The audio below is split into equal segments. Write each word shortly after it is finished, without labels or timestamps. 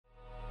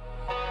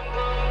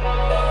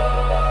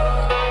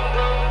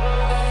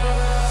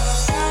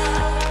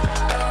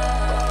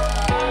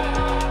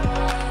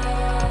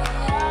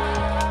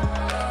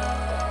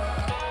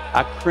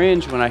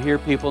cringe when I hear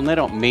people, and they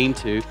don't mean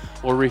to,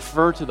 will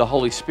refer to the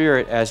Holy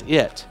Spirit as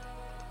it.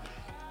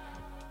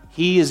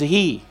 He is a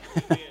he.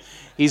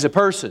 He's a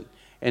person.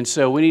 And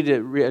so we need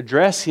to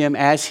address him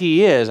as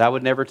he is. I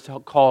would never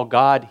call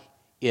God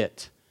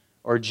it,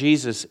 or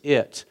Jesus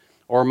it,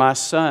 or my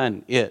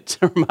son it,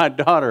 or my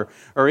daughter,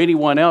 or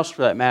anyone else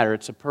for that matter.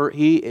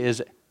 He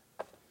is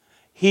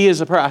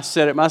a person. I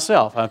said it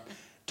myself. I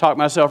talked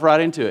myself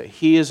right into it.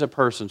 He is a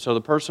person. So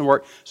the person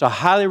work. So I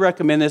highly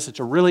recommend this. It's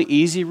a really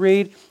easy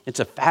read. It's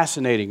a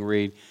fascinating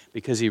read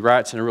because he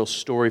writes in a real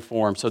story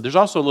form. So there's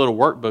also a little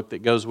workbook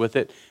that goes with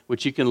it,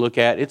 which you can look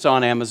at. It's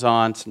on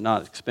Amazon. It's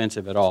not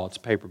expensive at all. It's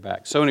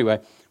paperback. So anyway,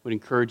 would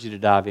encourage you to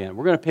dive in.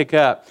 We're going to pick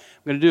up.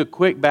 I'm going to do a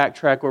quick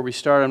backtrack where we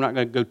started. I'm not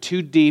going to go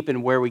too deep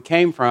in where we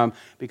came from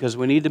because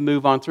we need to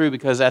move on through,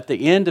 because at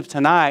the end of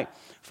tonight,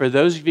 for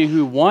those of you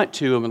who want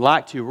to and would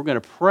like to, we're going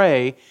to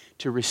pray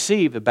to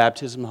receive the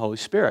baptism of the Holy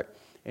Spirit.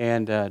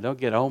 And don't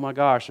get, oh my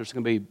gosh, there's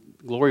going to be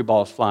glory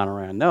balls flying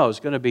around. No,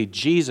 it's going to be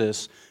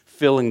Jesus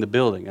filling the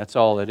building. That's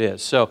all it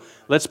is. So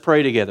let's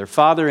pray together.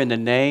 Father, in the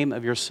name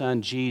of your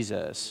Son,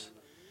 Jesus,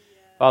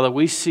 Father,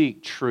 we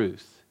seek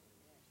truth.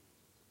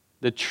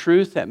 The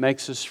truth that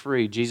makes us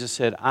free. Jesus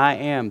said, I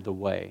am the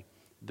way,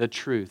 the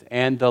truth,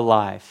 and the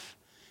life.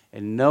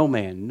 And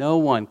no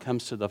one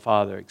comes to the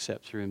Father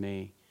except through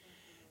me.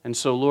 And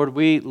so, Lord,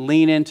 we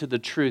lean into the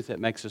truth that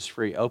makes us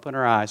free. Open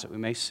our eyes that we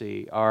may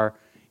see, our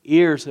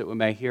ears that we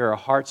may hear, our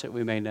hearts that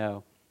we may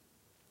know.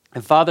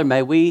 And Father,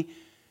 may we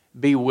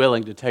be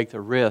willing to take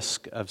the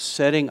risk of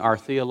setting our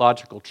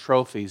theological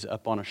trophies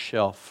up on a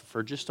shelf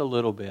for just a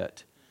little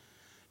bit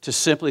to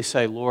simply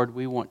say, Lord,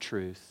 we want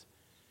truth.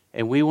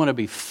 And we want to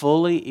be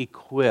fully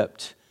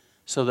equipped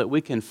so that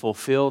we can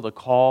fulfill the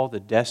call, the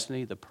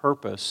destiny, the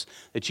purpose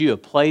that you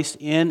have placed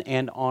in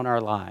and on our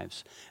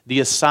lives. The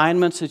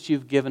assignments that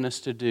you've given us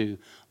to do.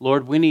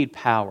 Lord, we need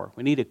power.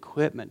 We need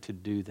equipment to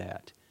do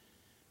that.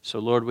 So,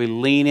 Lord, we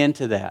lean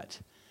into that.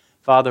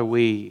 Father,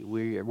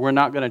 we're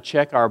not going to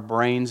check our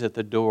brains at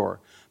the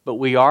door, but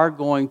we are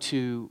going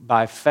to,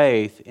 by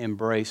faith,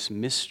 embrace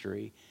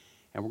mystery.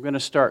 And we're going to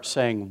start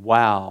saying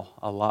wow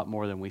a lot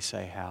more than we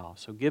say how.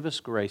 So give us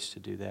grace to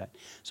do that.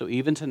 So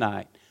even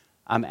tonight,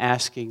 I'm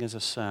asking as a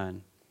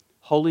son,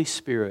 Holy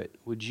Spirit,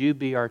 would you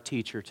be our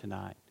teacher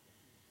tonight?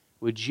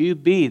 Would you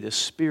be the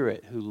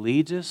Spirit who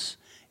leads us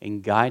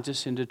and guides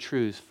us into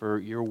truth? For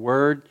your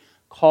word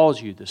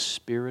calls you the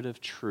Spirit of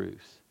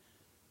truth.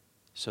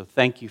 So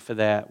thank you for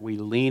that. We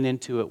lean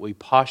into it. We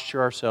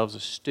posture ourselves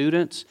as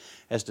students,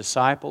 as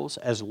disciples,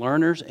 as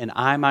learners. And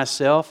I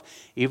myself,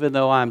 even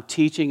though I'm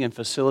teaching and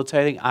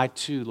facilitating, I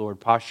too, Lord,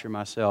 posture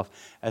myself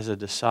as a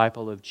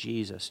disciple of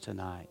Jesus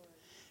tonight.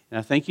 And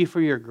I thank you for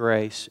your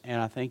grace,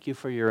 and I thank you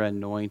for your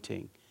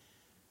anointing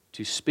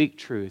to speak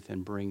truth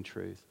and bring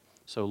truth.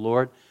 So,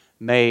 Lord,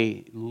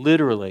 may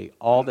literally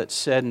all that's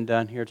said and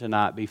done here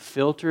tonight be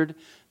filtered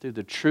through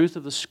the truth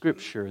of the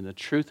Scripture and the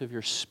truth of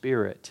your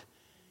Spirit.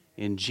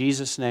 In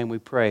Jesus' name we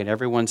pray. And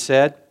everyone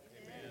said?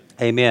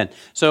 Amen.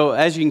 So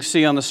as you can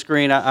see on the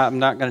screen, I'm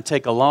not going to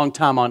take a long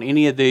time on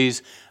any of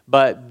these,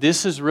 but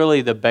this is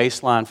really the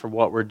baseline for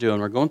what we're doing.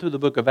 We're going through the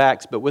book of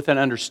Acts, but with an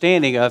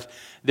understanding of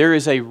there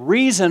is a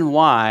reason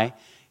why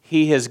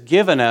he has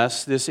given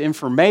us this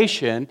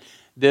information,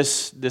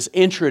 this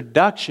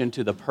introduction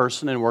to the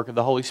person and work of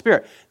the Holy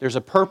Spirit. There's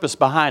a purpose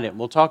behind it, and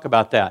we'll talk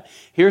about that.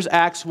 Here's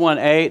Acts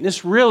 1:8, and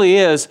this really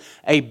is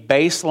a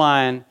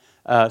baseline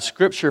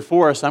Scripture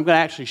for us. I'm going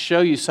to actually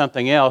show you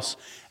something else.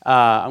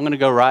 I'm going to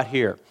go right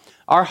here.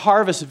 Our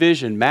harvest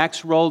vision,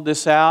 Max rolled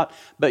this out,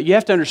 but you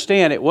have to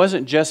understand it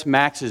wasn't just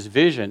Max's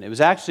vision. It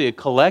was actually a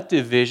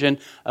collective vision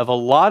of a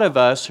lot of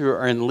us who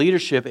are in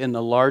leadership in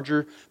the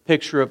larger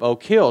picture of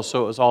Oak Hill.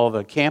 So it was all of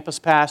the campus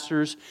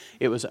pastors,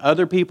 it was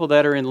other people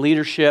that are in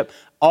leadership,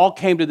 all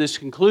came to this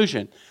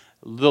conclusion.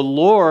 The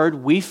Lord,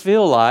 we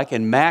feel like,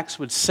 and Max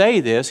would say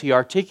this, he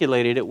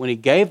articulated it when he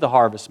gave the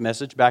harvest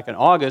message back in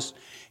August,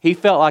 he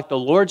felt like the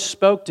Lord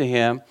spoke to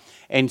him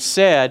and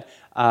said,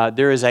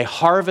 there is a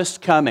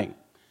harvest coming.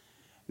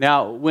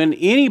 Now, when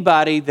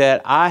anybody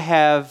that I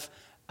have,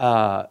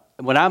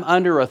 when I'm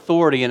under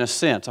authority in a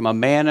sense, I'm a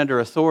man under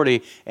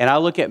authority, and I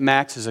look at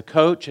Max as a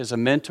coach, as a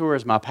mentor,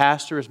 as my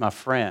pastor, as my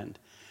friend.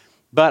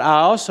 But I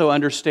also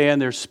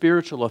understand there's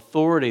spiritual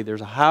authority,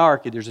 there's a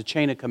hierarchy, there's a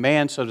chain of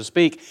command, so to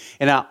speak,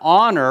 and I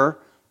honor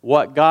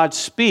what God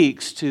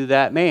speaks to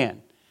that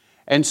man.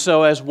 And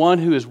so as one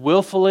who is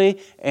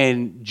willfully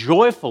and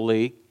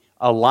joyfully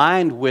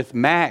aligned with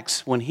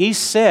Max, when he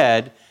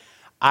said,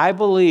 I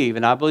believe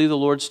the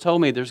Lord's told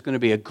me there's going to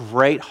be a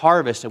great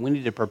harvest and we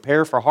need to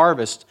prepare for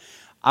harvest,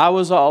 I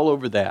was all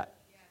over that.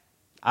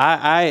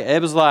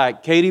 It was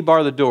like Katie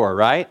bar the door,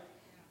 right?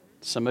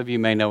 Some of you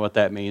may know what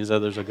that means,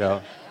 others will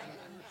go.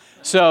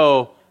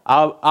 So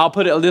I'll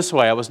put it this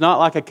way. I was not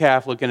like a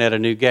calf looking at a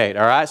new gate,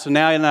 all right? So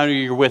now I know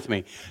you're with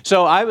me.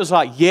 So I was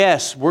like,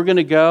 yes, we're going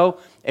to go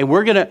and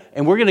we're going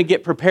to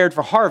get prepared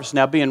for harvest.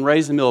 Now, being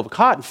raised in the middle of a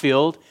cotton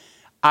field,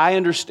 I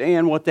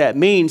understand what that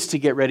means to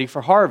get ready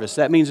for harvest.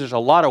 That means there's a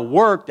lot of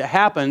work that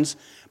happens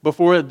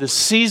before the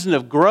season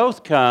of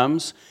growth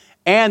comes,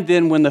 And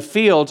then when the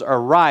fields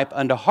are ripe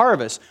unto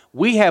harvest,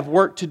 we have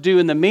work to do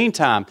in the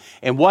meantime.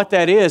 And what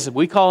that is,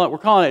 we're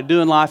calling it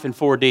doing life in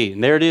 4D.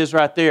 And there it is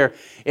right there.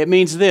 It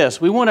means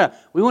this. We want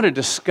to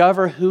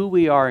discover who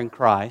we are in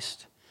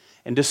Christ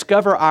and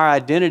discover our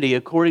identity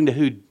according to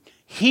who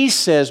He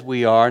says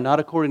we are, not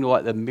according to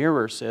what the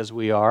mirror says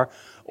we are,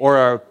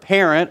 or a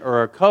parent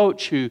or a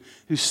coach who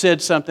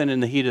said something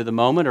in the heat of the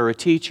moment, or a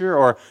teacher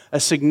or a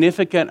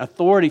significant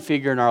authority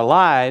figure in our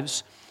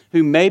lives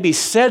who maybe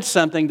said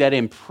something that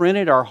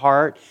imprinted our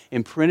heart,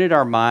 imprinted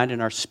our mind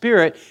and our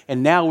spirit,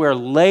 and now we're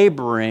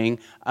laboring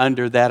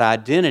under that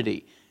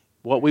identity.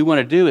 What we want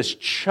to do is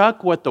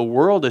chuck what the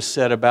world has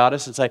said about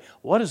us and say,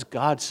 what does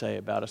God say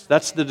about us?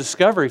 That's the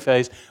discovery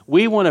phase.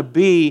 We want to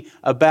be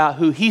about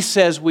who He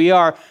says we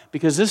are,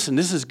 because listen,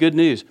 this is good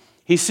news.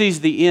 He sees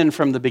the end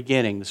from the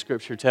beginning, the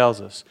Scripture tells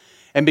us.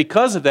 And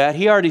because of that,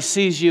 He already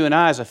sees you and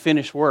I as a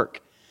finished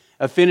work,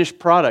 a finished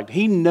product.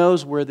 He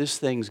knows where this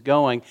thing's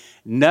going.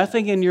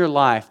 Nothing in your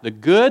life, the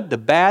good, the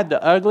bad,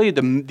 the ugly,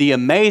 the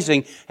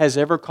amazing, has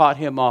ever caught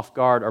Him off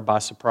guard or by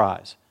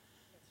surprise.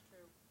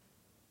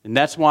 And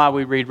that's why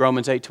we read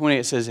Romans 8:20.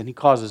 It says, and He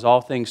causes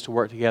all things to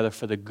work together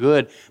for the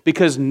good,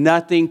 because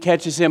nothing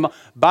catches Him.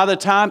 By the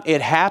time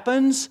it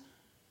happens,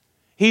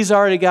 He's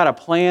already got a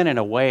plan and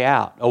a way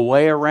out, a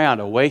way around,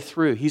 a way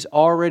through. He's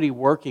already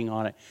working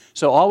on it.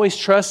 So always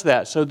trust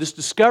that. So this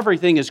discovery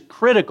thing is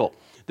critical.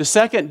 The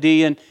second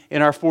D in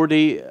our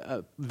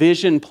 4D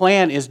vision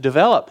plan is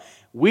develop.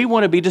 We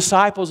want to be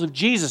disciples of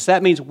Jesus.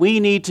 That means we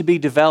need to be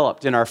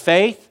developed in our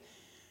faith.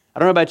 I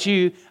don't know about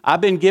you.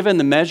 I've been given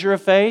the measure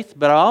of faith,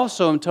 but I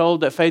also am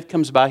told that faith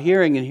comes by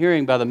hearing, and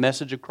hearing by the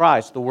message of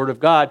Christ, the Word of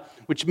God,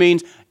 which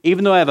means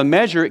even though I have a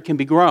measure, it can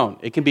be grown.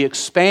 It can be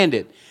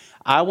expanded.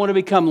 I want to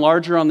become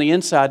larger on the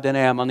inside than I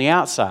am on the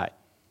outside.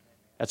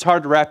 That's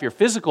hard to wrap your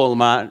physical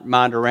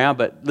mind around,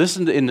 but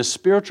listen, in the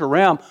spiritual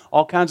realm,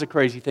 all kinds of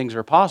crazy things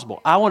are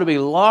possible. I want to be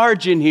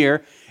large in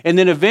here, and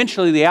then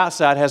eventually the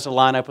outside has to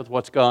line up with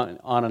what's going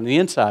on the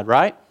inside,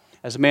 right?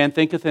 As a man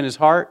thinketh in his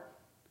heart,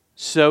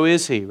 so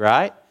is he,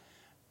 right?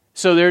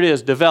 So there it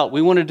is, develop.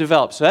 We want to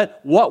develop. So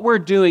what we're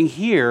doing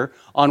here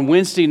on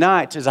Wednesday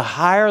nights is a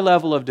higher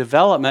level of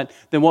development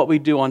than what we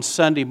do on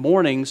Sunday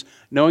mornings,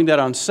 knowing that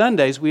on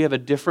Sundays we have a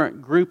different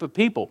group of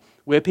people.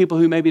 We have people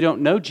who maybe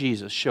don't know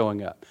Jesus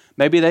showing up.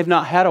 Maybe they've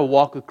not had a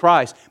walk with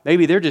Christ.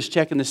 Maybe they're just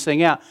checking this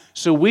thing out.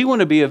 So we want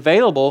to be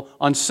available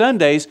on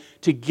Sundays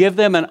to give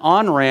them an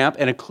on-ramp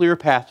and a clear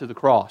path to the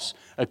cross,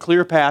 a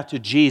clear path to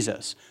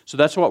Jesus. So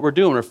that's what we're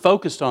doing. We're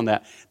focused on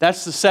that.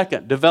 That's the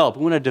second, develop.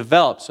 We want to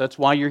develop, so that's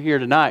why you're here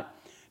tonight.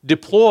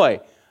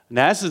 Deploy.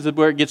 Now this is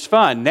where it gets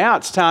fun. Now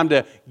it's time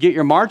to get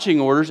your marching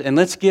orders, and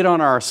let's get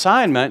on our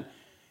assignment.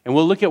 And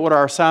we'll look at what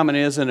our assignment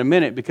is in a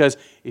minute, because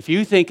if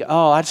you think,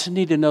 oh, I just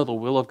need to know the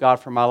will of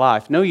God for my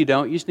life. No, you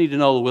don't. You just need to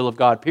know the will of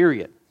God,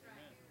 period.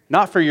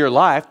 Not for your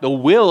life. The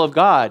will of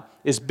God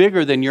is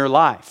bigger than your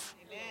life.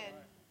 Amen.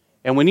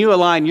 And when you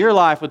align your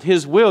life with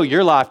His will,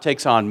 your life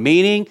takes on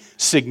meaning,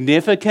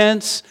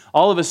 significance.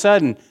 All of a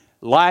sudden,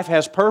 life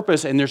has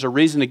purpose, and there's a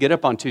reason to get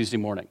up on Tuesday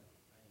morning.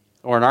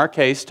 Or in our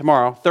case,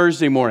 tomorrow,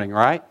 Thursday morning,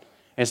 right?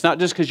 And it's not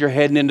just because you're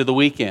heading into the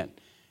weekend.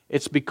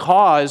 It's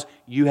because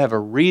you have a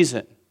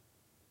reason.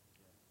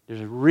 There's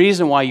a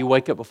reason why you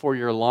wake up before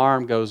your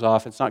alarm goes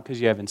off. It's not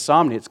because you have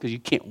insomnia. It's because you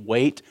can't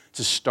wait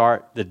to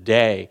start the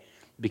day.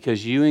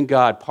 Because you and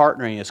God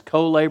partnering as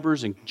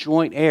co-laborers and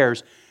joint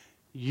heirs,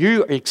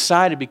 you're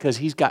excited because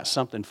He's got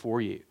something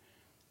for you.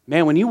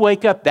 Man, when you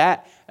wake up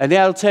and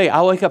I'll tell you,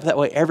 I wake up that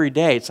way every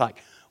day. It's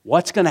like,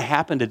 what's going to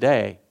happen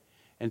today?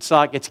 And it's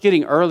like, it's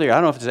getting earlier. I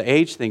don't know if it's an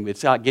age thing, but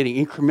it's like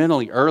getting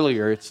incrementally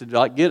earlier. It's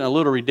like getting a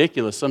little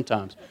ridiculous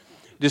sometimes.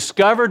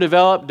 Discover,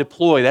 develop,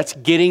 deploy. That's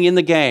getting in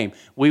the game.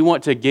 We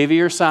want to give you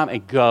your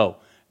assignment and go.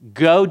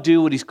 Go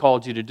do what He's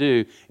called you to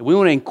do. And we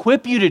want to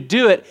equip you to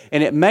do it,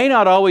 and it may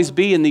not always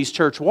be in these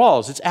church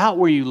walls. It's out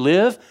where you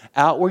live,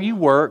 out where you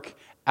work,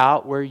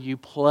 out where you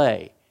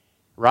play,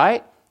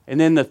 right?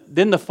 And then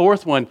the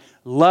fourth one,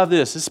 love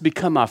this. This has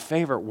become my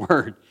favorite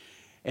word,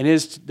 and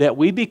is that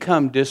we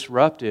become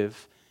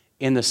disruptive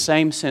in the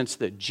same sense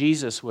that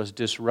Jesus was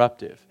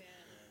disruptive.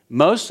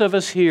 Most of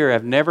us here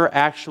have never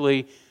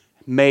actually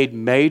made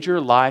major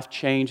life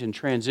change and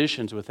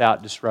transitions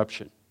without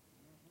disruption.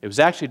 It was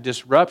actually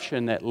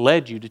disruption that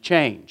led you to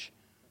change.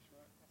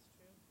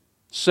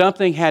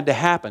 Something had to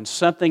happen,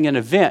 an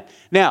event.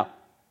 Now,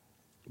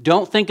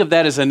 don't think of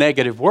that as a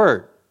negative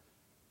word.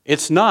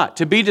 It's not.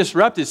 To be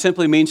disrupted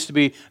simply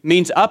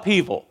means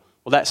upheaval.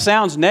 Well, that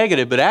sounds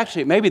negative, but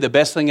actually it may be the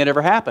best thing that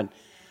ever happened.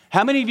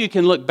 How many of you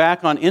can look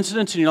back on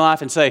incidents in your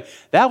life and say,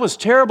 that was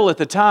terrible at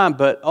the time,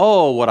 but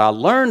oh, what I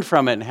learned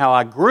from it and how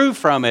I grew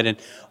from it, and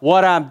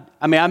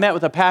I met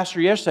with a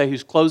pastor yesterday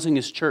who's closing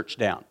his church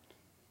down.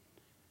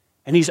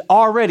 And he's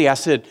already, I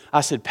said,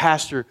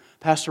 Pastor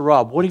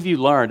Rob, what have you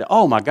learned?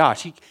 Oh my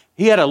gosh,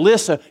 he had a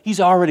list of, he's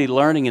already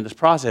learning in this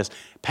process.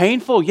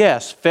 Painful,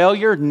 yes.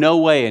 Failure, no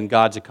way in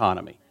God's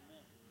economy.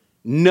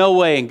 No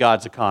way in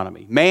God's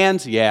economy.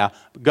 Man's, yeah.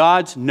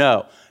 God's,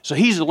 no. So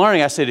he's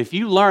learning. I said, if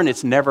you learn,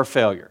 it's never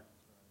failure.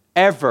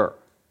 Ever.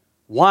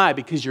 Why?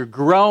 Because you're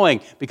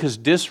growing, because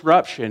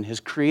disruption has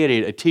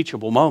created a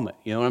teachable moment.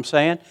 You know what I'm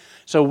saying?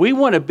 So we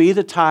want to be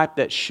the type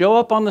that show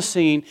up on the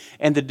scene,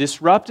 and the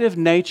disruptive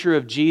nature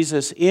of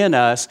Jesus in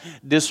us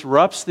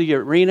disrupts the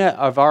arena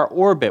of our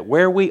orbit,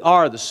 where we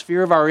are, the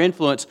sphere of our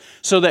influence,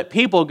 so that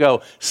people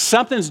go,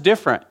 something's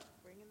different.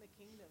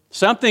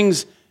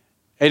 Something's,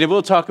 and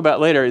we'll talk about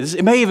later,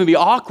 it may even be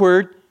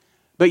awkward,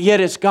 but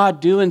yet it's God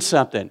doing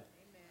something.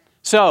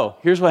 So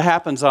here's what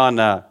happens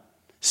on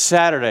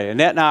Saturday.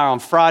 Annette and I are on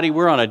Friday.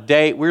 We're on a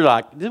date. We're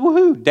like,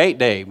 woohoo, date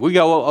day. We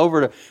go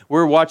over to,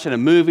 we're watching a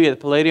movie at the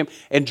Palladium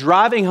and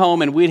driving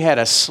home, and we'd had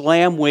a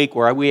slam week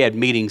where we had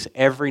meetings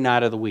every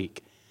night of the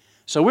week.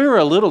 So we were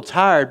a little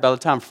tired by the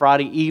time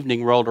Friday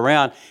evening rolled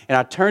around, and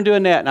I turned to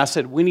Annette and I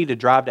said, we need to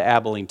drive to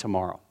Abilene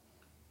tomorrow.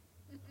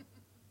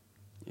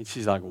 And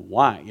she's like,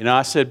 why? You know,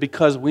 I said,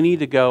 because we need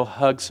to go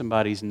hug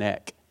somebody's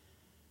neck.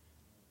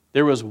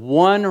 There was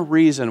one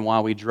reason why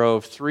we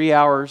drove 3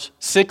 hours,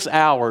 6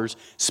 hours,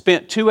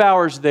 spent 2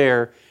 hours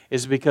there,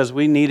 is because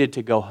we needed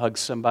to go hug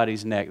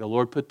somebody's neck. The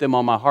Lord put them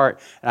on my heart,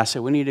 and I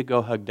said, we need to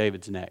go hug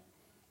David's neck.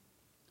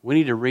 We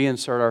need to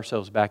reinsert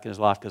ourselves back in his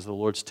life because the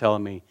Lord's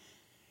telling me.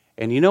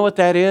 And you know what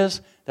that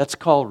is? That's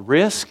called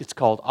risk. It's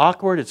called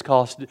awkward. It's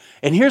called.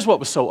 And here's what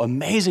was so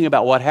amazing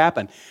about what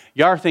happened.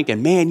 Y'all are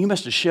thinking, man, you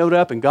must have showed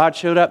up and God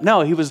showed up.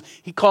 No,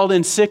 he called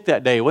in sick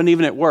that day. He wasn't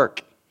even at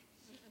work.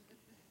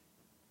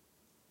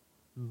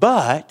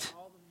 But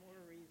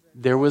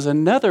there was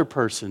another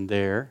person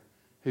there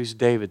who's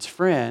David's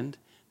friend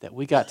that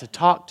we got to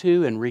talk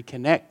to and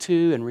reconnect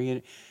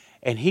to.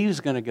 And he was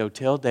going to go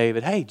tell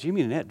David, hey,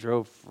 Jimmy and Annette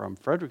drove from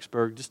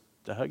Fredericksburg just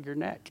to hug your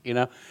neck, you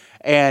know.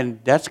 And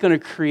that's going to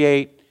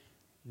create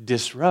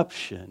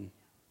disruption.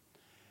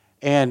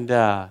 And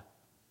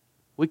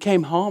we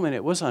came home and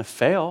it wasn't a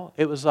fail.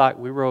 It was like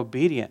we were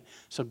obedient.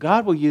 So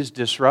God will use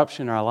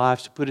disruption in our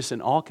lives to put us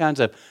in all kinds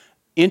of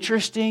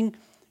interesting,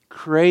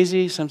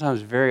 crazy,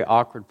 sometimes very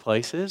awkward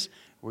places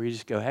where you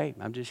just go, hey,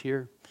 I'm just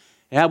here.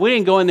 And we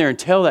didn't go in there and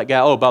tell that guy,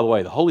 oh, by the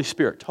way, the Holy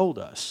Spirit told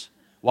us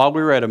while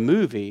we were at a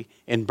movie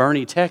in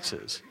Boerne,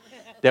 Texas,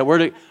 that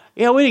we're to,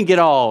 we didn't get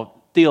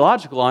all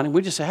theological on him.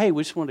 We just said, hey,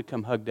 we just wanted to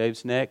come hug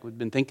Dave's neck. We've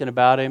been thinking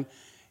about him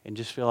and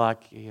just feel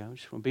like, we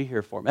just want to be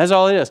here for him. That's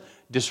all it is,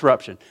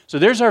 disruption. So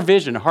there's our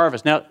vision,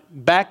 harvest. Now,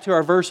 back to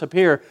our verse up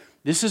here.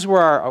 This is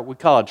where we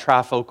call it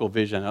trifocal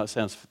vision. I know it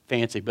sounds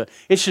fancy, but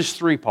it's just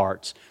 3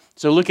 parts.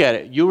 So look at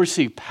it. You'll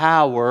receive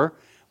power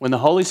when the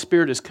Holy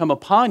Spirit has come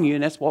upon you,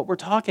 and that's what we're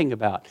talking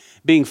about,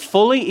 being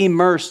fully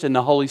immersed in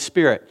the Holy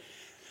Spirit.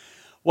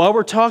 While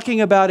we're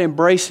talking about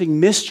embracing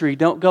mystery,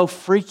 don't go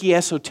freaky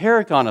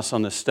esoteric on us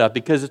on this stuff,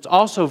 because it's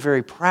also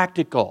very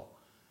practical.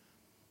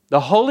 The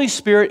Holy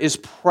Spirit is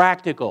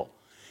practical.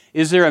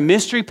 Is there a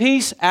mystery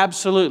piece?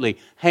 Absolutely.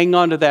 Hang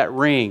on to that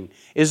ring.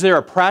 Is there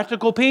a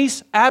practical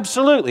piece?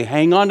 Absolutely.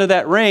 Hang on to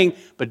that ring,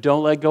 but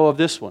don't let go of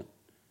this one.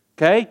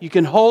 Okay? You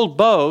can hold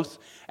both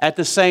at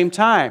the same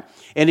time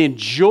and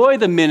enjoy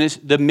the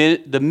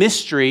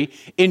mystery,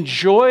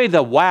 enjoy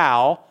the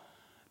wow,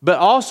 but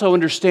also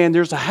understand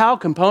there's a how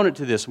component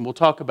to this, and we'll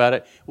talk about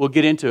it. We'll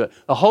get into it.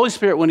 The Holy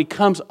Spirit, when He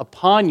comes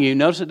upon you,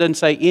 notice it doesn't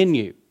say in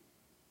you.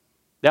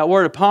 That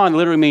word upon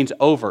literally means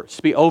over. It's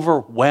to be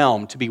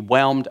overwhelmed, to be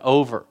whelmed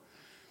over.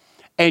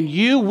 And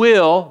you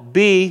will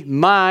be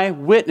my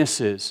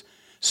witnesses,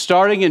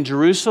 starting in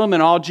Jerusalem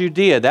and all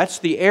Judea. That's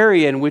the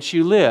area in which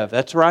you live.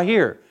 That's right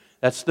here.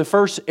 That's the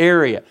first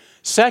area.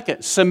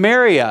 Second,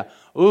 Samaria.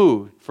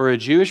 Ooh, for a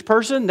Jewish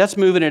person, that's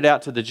moving it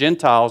out to the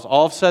Gentiles.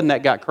 All of a sudden,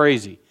 that got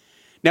crazy.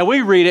 Now,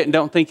 we read it and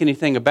don't think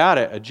anything about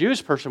it. A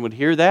Jewish person would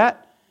hear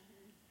that,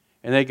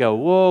 and they go,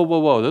 whoa, whoa,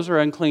 whoa, those are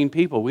unclean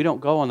people. We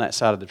don't go on that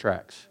side of the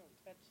tracks.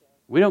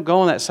 We don't go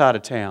on that side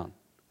of town.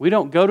 We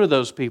don't go to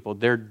those people.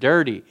 They're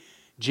dirty.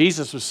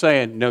 Jesus was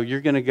saying, no,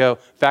 you're going to go.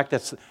 In fact,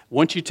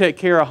 once you take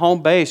care of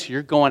home base,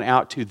 you're going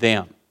out to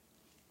them.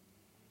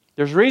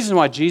 There's a reason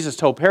why Jesus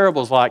told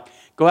parables like,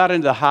 go out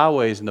into the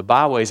highways and the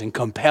byways and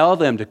compel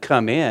them to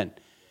come in.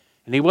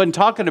 And He wasn't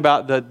talking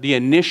about the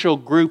initial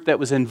group that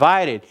was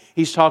invited.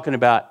 He's talking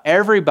about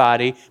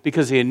everybody,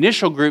 because the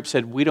initial group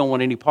said, we don't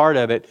want any part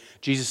of it.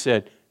 Jesus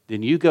said,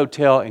 then you go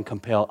tell and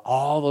compel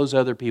all those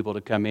other people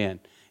to come in.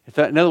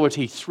 In other words,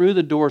 He threw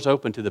the doors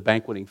open to the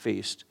banqueting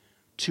feast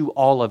to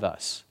all of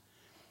us.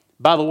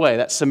 By the way,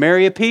 that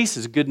Samaria piece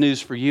is good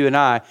news for you and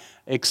I,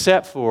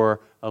 except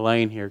for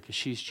Elaine here, because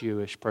she's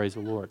Jewish, praise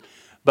the Lord.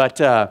 But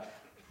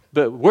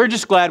we're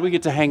just glad we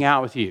get to hang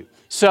out with you.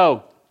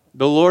 So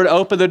the Lord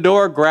opened the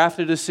door,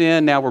 grafted us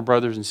in. Now we're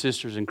brothers and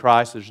sisters in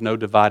Christ. There's no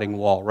dividing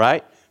wall,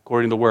 right?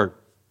 According to the Word.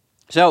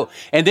 So,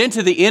 and then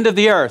to the end of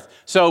the earth.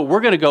 So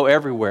we're going to go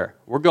everywhere.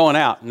 We're going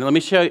out. And let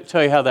me tell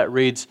you how that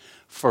reads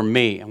for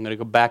me. I'm going to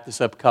go back this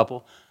up a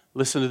couple.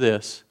 Listen to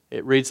this.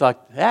 It reads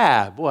like,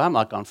 boy, I'm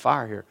like on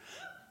fire here.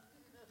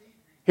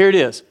 Here it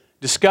is.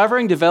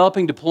 Discovering,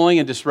 developing, deploying,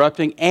 and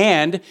disrupting,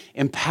 and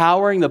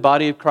empowering the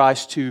body of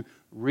Christ to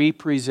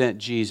represent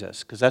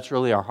Jesus, because that's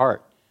really our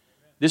heart.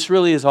 This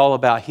really is all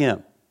about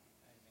Him.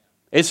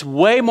 It's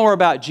way more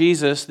about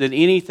Jesus than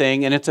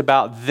anything, and it's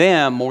about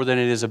them more than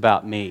it is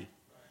about me.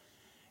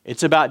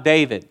 It's about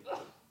David.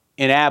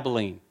 in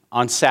Abilene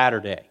on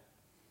Saturday.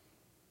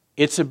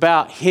 It's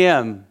about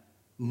Him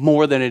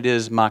more than it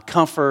is my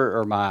comfort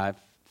or my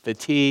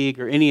fatigue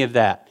or any of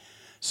that.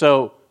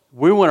 So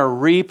we want to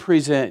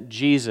represent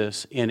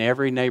Jesus in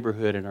every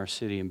neighborhood in our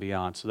city and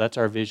beyond. So that's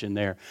our vision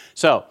there.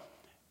 So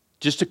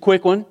just a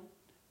quick one.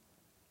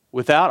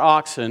 Without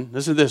oxen,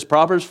 listen to this,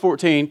 Proverbs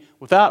 14,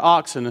 without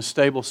oxen, a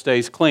stable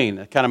stays clean.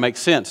 That kind of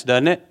makes sense,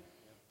 doesn't it?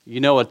 You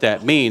know what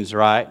that means,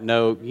 right?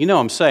 No, you know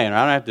what I'm saying.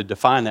 I don't have to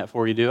define that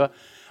for you, do I?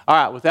 All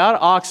right, without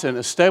oxen,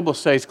 a stable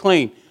stays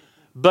clean.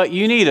 But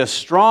you need a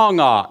strong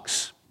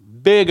ox,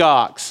 big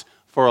ox,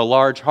 for a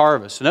large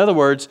harvest. In other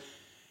words,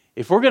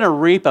 if we're going to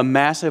reap a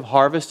massive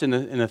harvest in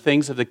the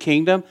things of the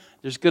kingdom,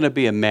 there's going to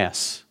be a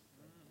mess.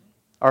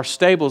 Our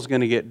stable's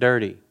going to get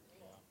dirty.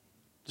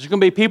 There's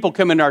going to be people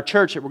coming to our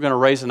church that we're going to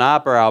raise an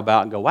eyebrow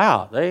about and go,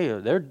 wow,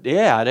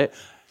 they're.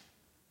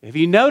 Have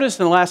you noticed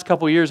in the last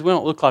couple of years, we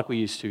don't look like we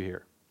used to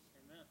here?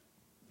 Amen.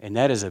 And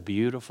that is a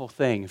beautiful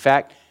thing. In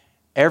fact,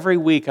 every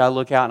week I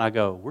look out and I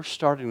go, we're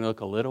starting to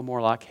look a little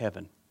more like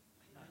heaven.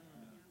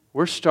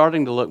 We're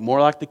starting to look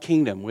more like the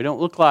kingdom. We don't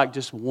look like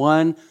just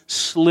one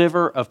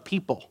sliver of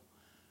people,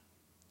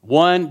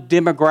 one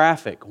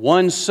demographic,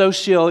 one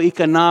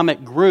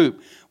socioeconomic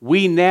group.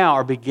 We now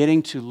are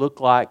beginning to look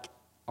like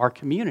our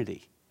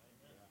community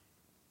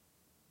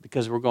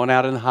because we're going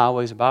out in the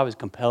highways and byways,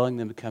 compelling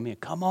them to come in.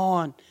 Come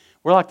on.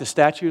 We're like the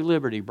Statue of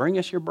Liberty. Bring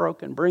us your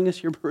broken. Bring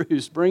us your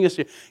bruised. Bring us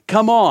your...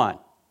 Come on.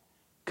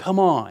 Come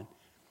on.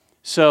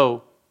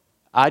 So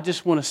I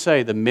just want to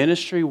say the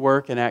ministry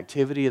work and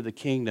activity of the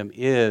kingdom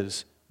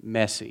is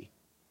messy.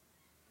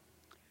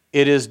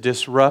 It is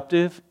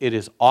disruptive. It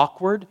is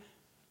awkward.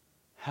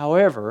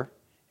 However,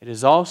 it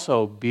is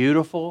also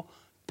beautiful,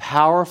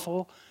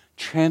 powerful,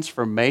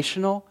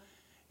 transformational,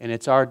 and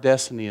it's our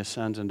destiny as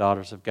sons and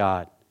daughters of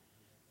God.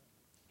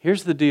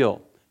 Here's the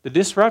deal. The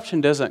disruption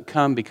doesn't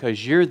come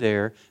because you're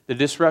there. The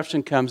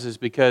disruption comes is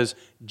because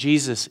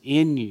Jesus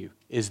in you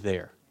is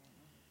there.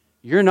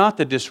 You're not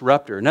the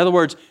disruptor. In other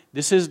words,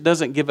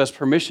 doesn't give us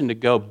permission to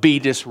go be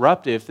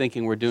disruptive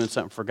thinking we're doing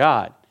something for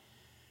God.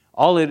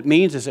 All it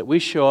means is that we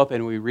show up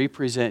and we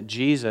represent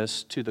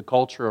Jesus to the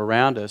culture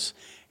around us,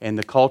 and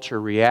the culture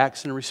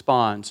reacts and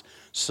responds.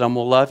 Some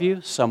will love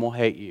you, some will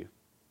hate you.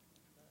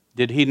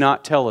 Did He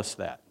not tell us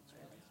that?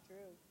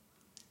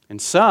 And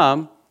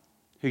some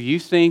who you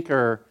think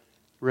are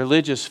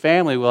religious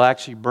family will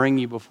actually bring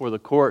you before the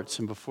courts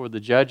and before the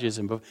judges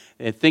and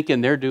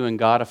thinking they're doing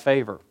God a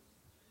favor.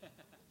 I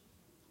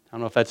don't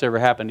know if that's ever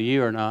happened to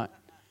you or not.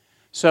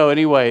 So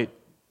anyway,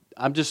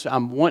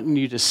 I'm wanting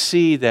you to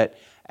see that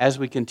as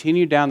we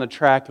continue down the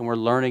track and we're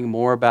learning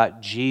more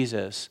about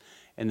Jesus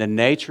and the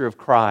nature of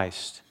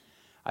Christ,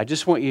 I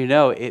just want you to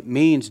know it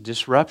means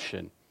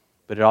disruption,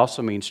 but it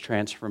also means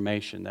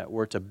transformation. That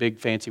word's a big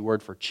fancy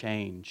word for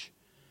change.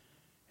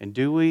 And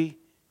do we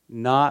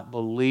not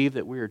believe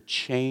that we are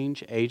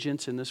change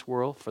agents in this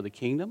world for the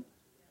kingdom?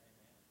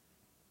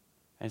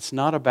 And it's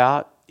not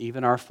about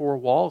even our four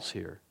walls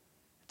here.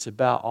 It's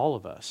about all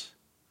of us.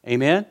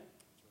 Amen?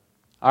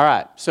 All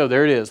right, so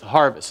there it is, the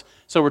harvest.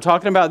 So we're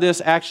talking about this,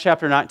 Acts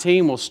chapter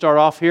 19. We'll start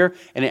off here.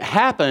 And it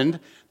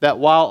happened that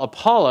while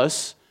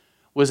Apollos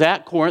was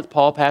at Corinth,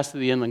 Paul passed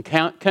through the inland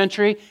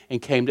country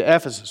and came to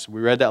Ephesus.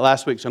 We read that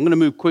last week, so I'm going to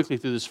move quickly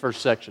through this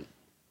first section.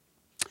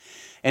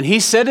 And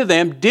he said to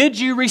them, did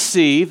you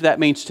receive, that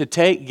means to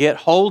take, get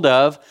hold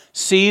of,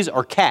 seize,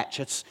 or catch.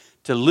 It's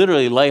to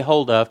literally lay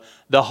hold of,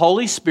 the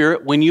Holy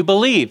Spirit when you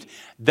believed.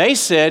 They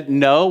said,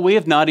 no, we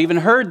have not even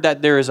heard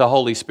that there is a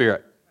Holy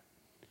Spirit.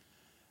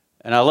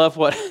 And I love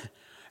what,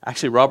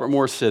 actually Robert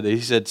Morris said. He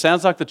said,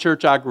 sounds like the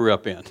church I grew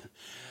up in.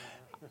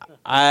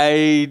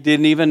 I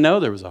didn't even know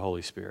there was a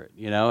Holy Spirit,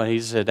 and he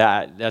said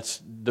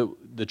that's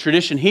the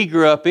tradition he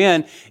grew up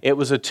in. It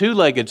was a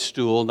two-legged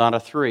stool, not a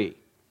three.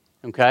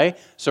 Okay?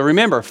 So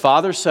remember,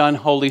 Father, Son,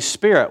 Holy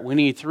Spirit. We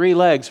need three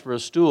legs for a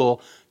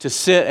stool to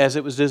sit as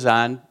it was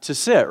designed to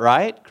sit,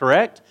 right?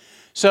 Correct?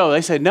 So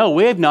they said, no,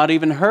 we have not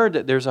even heard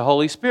that there's a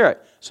Holy Spirit.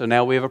 So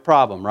now we have a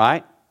problem,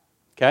 right?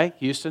 Okay,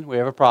 Houston, we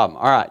have a problem.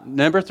 All right,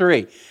 number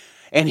 3.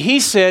 And he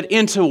said,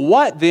 into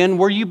what then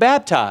were you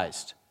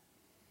baptized?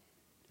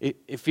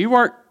 If you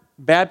weren't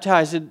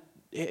baptized,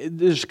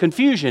 there's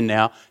confusion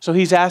now. So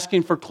he's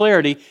asking for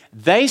clarity.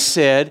 They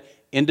said,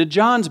 into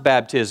John's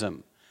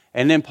baptism.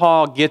 And then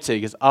Paul gets it.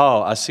 He goes,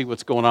 oh, I see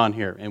what's going on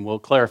here, and we'll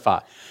clarify.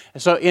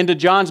 And so into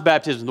John's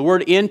baptism. The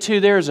word into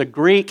there is a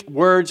Greek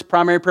word,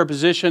 primary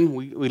preposition.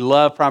 We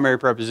love primary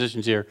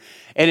prepositions here.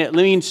 And it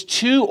means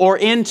to or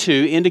into,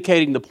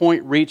 indicating the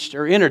point reached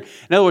or entered.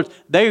 In other words,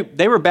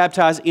 they were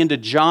baptized into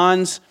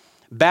John's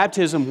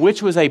baptism,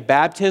 which was a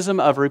baptism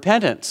of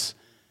repentance.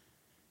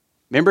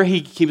 Remember,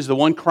 he was the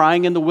one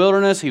crying in the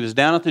wilderness. He was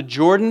down at the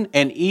Jordan,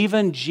 and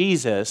even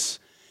Jesus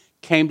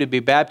came to be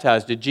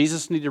baptized. Did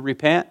Jesus need to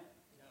repent?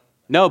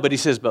 No, but he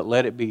says, but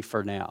let it be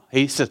for now.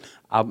 He says,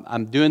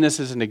 I'm doing this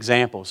as an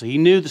example. So he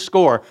knew the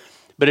score,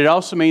 but it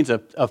also means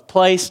of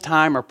place,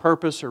 time, or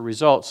purpose, or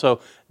result. So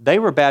they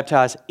were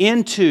baptized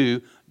into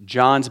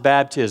John's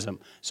baptism.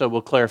 So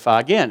we'll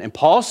clarify again. And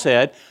Paul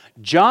said,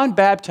 John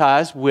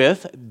baptized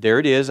with, there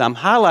it is, I'm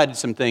highlighting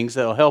some things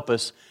that will help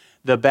us,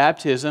 the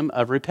baptism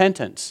of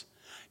repentance.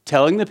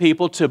 Telling the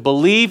people to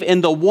believe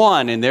in the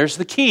one, and there's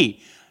the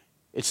key.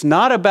 It's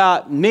not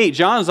about me.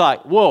 John's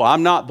like, whoa,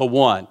 I'm not the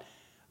one.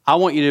 I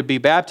want you to be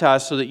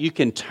baptized so that you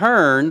can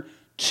turn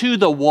to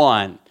the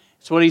one.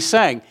 That's what he's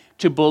saying.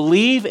 To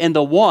believe in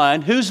the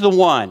one. Who's the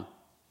one?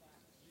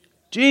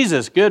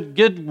 Jesus.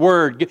 Good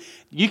word.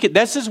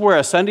 This is where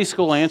a Sunday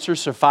school answer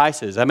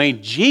suffices. I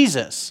mean,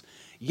 Jesus.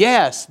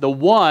 Yes, the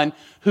one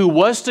who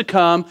was to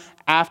come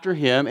after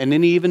him, and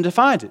then he even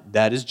defines it.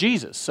 That is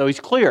Jesus. So he's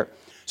clear.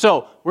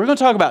 So we're going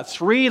to talk about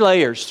 3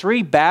 layers,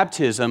 3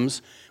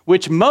 baptisms,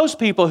 which most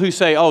people who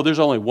say, oh, there's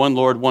only one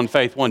Lord, one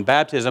faith, one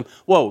baptism,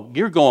 whoa,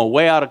 you're going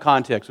way out of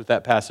context with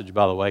that passage,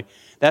 by the way.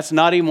 That's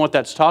not even what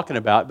that's talking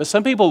about. But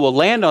some people will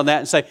land on that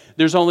and say,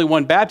 there's only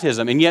one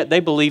baptism, and yet they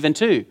believe in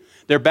 2.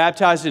 They're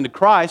baptized into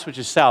Christ, which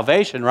is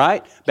salvation,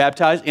 right?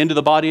 Baptized into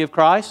the body of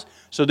Christ.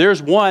 So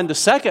there's one. The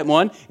second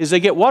one is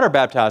they get water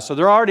baptized. So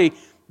they're already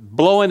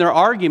blowing their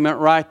argument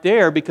right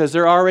there because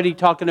they're already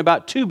talking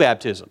about 2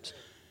 baptisms.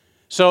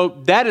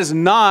 So that is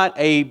not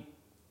a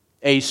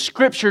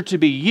scripture to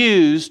be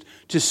used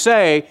to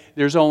say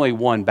there's only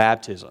one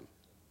baptism.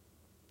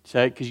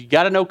 Okay? Because you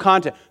got to know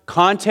context.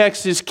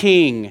 Context is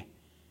king.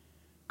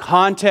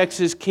 Context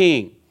is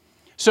king.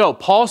 So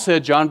Paul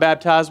said John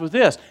baptized with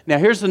this. Now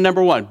here's the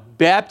number 1.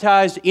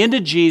 Baptized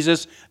into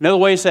Jesus. Another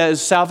way he says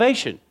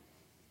salvation.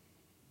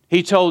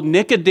 He told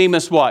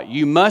Nicodemus what?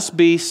 You must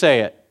be,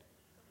 say it,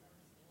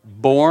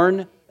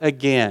 born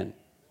again.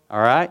 All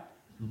right?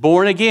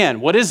 Born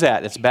again. What is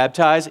that? It's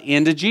baptized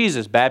into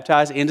Jesus,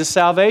 baptized into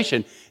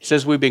salvation. It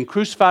says we've been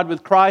crucified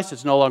with Christ.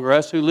 It's no longer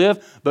us who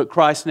live, but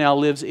Christ now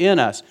lives in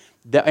us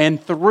and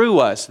through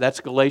us. That's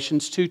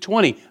Galatians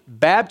 2:20.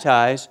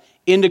 Baptized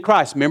into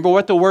Christ. Remember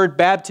what the word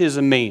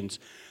baptism means.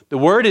 The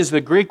word is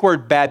the Greek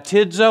word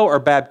baptizo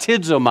or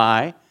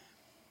baptizomai,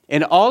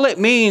 and all it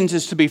means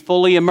is to be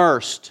fully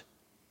immersed.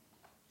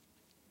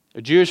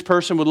 A Jewish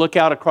person would look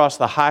out across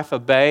the Haifa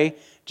Bay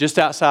just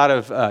outside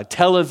of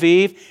Tel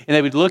Aviv, and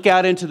they would look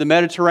out into the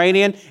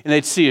Mediterranean, and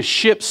they'd see a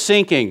ship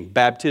sinking,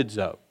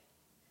 baptizo.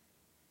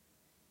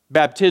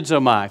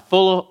 Baptizomai,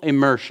 full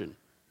immersion.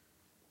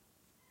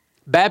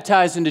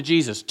 Baptized into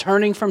Jesus,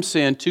 turning from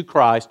sin to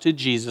Christ, to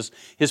Jesus,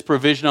 His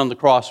provision on the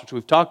cross, which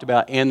we've talked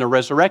about, and the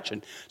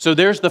resurrection. So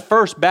there's the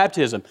first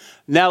baptism.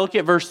 Now look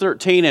at verse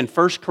 13 in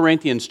 1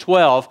 Corinthians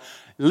 12.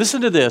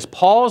 Listen to this.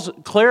 Paul's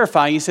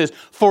clarifying. He says,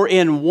 for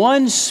in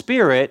one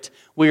Spirit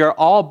we are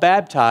all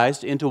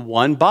baptized into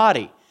one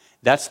body.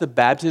 That's the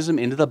baptism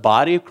into the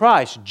body of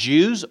Christ.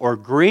 Jews or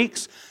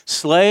Greeks,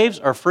 slaves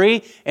or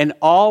free, and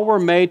all were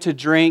made to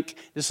drink.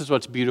 This is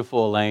what's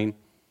beautiful, Elaine,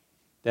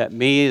 that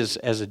me as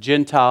a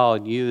Gentile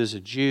and you as a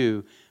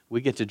Jew, we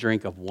get to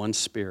drink of one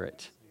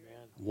Spirit.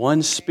 Amen.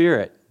 One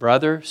Spirit,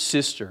 brother,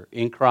 sister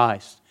in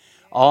Christ.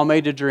 All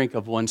made to drink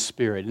of one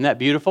Spirit. Isn't that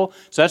beautiful?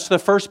 So that's the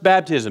first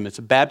baptism. It's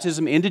a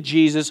baptism into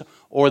Jesus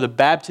or the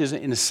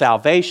baptism into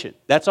salvation.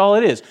 That's all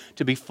it is,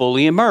 to be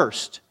fully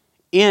immersed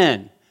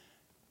in.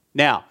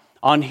 Now,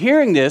 on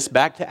hearing this,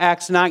 back to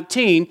Acts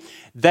 19,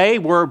 they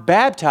were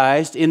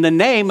baptized in the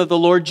name of the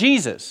Lord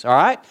Jesus. All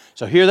right?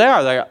 So here they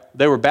are.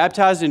 They were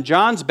baptized in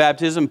John's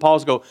baptism.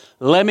 Paul's go,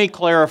 let me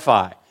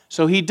clarify.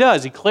 So he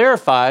does. He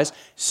clarifies,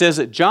 says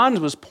that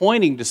John was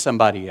pointing to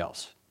somebody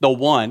else, the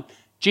one,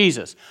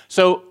 Jesus.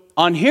 So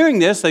on hearing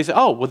this, they say,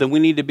 oh, well, then we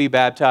need to be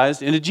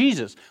baptized into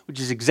Jesus, which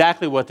is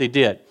exactly what they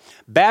did.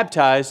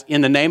 Baptized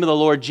in the name of the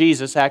Lord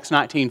Jesus, Acts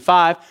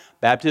 19:5.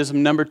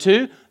 Baptism number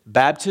 2,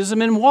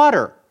 baptism in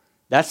water.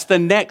 That's the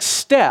next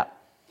step.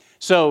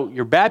 So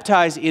you're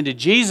baptized into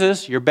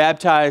Jesus, you're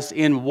baptized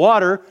in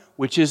water,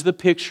 which is the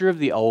picture of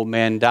the old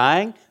man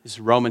dying. This is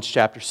Romans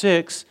chapter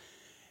 6.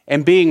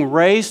 And being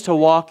raised to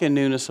walk in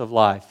newness of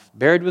life.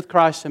 Buried with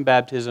Christ in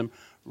baptism,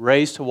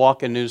 raised to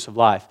walk in newness of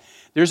life.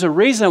 There's a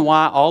reason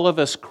why all of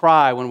us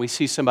cry when we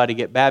see somebody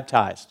get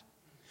baptized.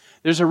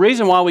 There's a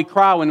reason why we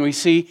cry when we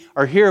see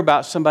or hear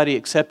about somebody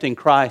accepting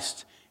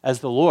Christ as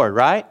the Lord,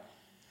 right?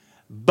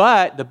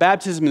 But the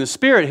baptism in the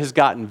Spirit has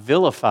gotten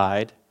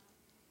vilified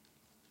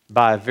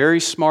by a very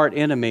smart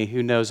enemy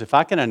who knows if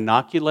I can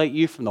inoculate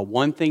you from the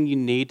one thing you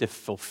need to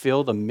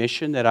fulfill the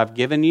mission that I've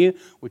given you,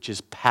 which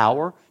is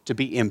power, to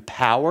be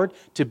empowered,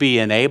 to be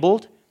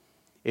enabled,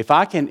 if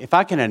I can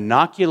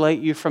inoculate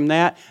you from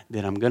that,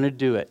 then I'm going to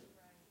do it.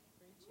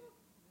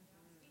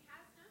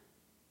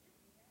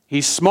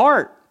 He's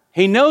smart.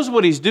 He knows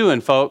what he's doing,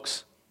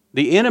 folks.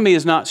 The enemy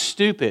is not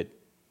stupid.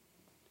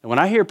 And when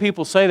I hear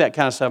people say that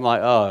kind of stuff, I'm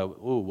like, oh,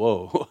 ooh,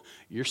 whoa,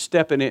 you're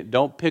stepping in.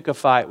 Don't pick a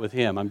fight with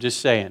him. I'm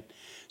just saying.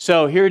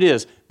 So here it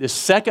is. The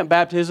second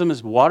baptism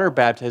is water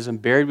baptism,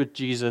 buried with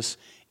Jesus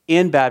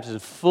in baptism,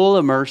 full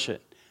immersion,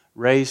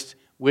 raised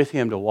with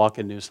him to walk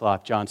in newness of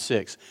life. John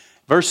 6.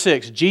 Verse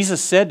 6,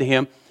 Jesus said to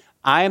him,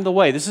 I am the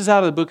way. This is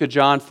out of the book of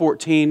John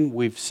 14.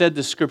 We've said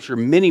this scripture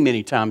many,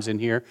 many times in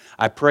here.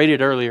 I prayed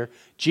it earlier.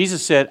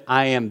 Jesus said,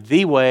 I am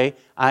the way,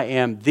 I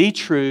am the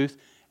truth,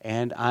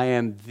 and I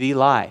am the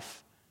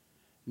life.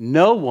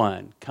 No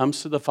one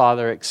comes to the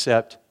Father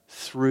except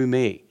through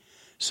me.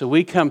 So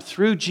we come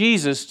through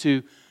Jesus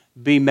to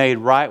be made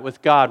right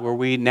with God, where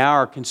we now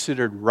are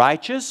considered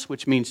righteous,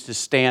 which means to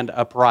stand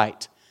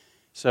upright.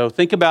 So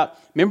think about,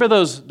 remember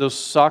those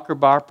soccer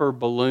bopper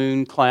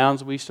balloon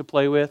clowns we used to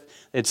play with?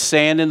 It's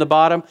sand in the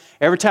bottom.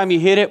 Every time you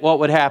hit it, what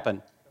would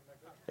happen?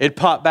 It'd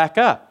pop back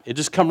up. It'd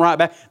just come right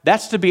back.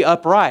 That's to be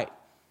upright.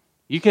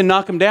 You can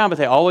knock them down, but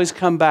they always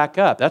come back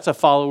up. That's a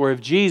follower of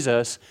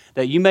Jesus,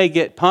 that you may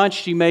get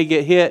punched, you may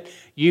get hit,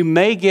 you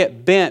may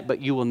get bent, but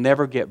you will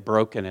never get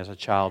broken as a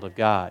child of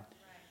God.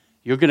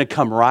 You're going to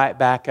come right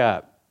back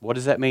up. What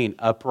does that mean?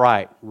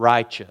 Upright,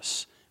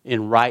 righteous,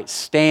 in right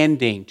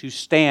standing. To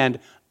stand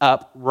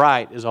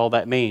upright is all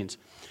that means.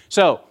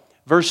 So,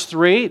 verse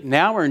 3,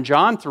 now we're in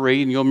John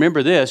 3, and you'll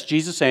remember this.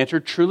 Jesus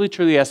answered, "Truly,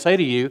 truly, I say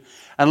to you,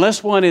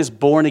 unless one is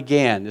born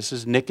again." This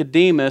is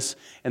Nicodemus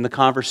and the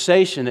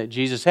conversation that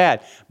Jesus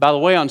had. By the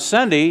way, on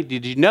Sunday,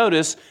 did you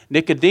notice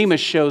Nicodemus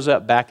shows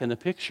up back in the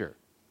picture?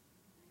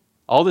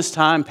 All this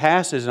time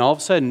passes, and all of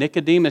a sudden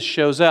Nicodemus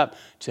shows up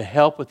to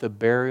help with the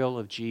burial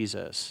of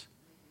Jesus.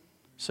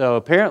 So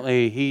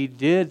apparently he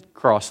did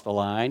cross the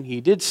line. He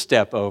did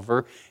step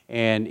over,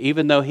 and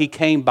even though he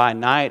came by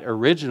night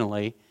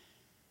originally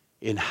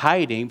in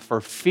hiding for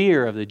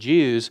fear of the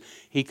Jews,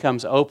 he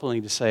comes openly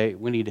to say,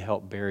 we need to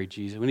help bury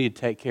Jesus. We need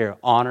to take care of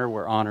honor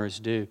where honor is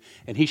due.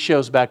 And he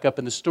shows back up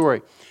in the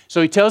story. So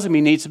he tells him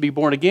he needs to be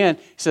born again.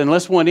 He said,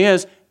 unless one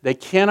is, they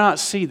cannot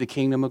see the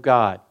kingdom of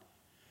God.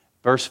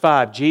 Verse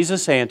 5,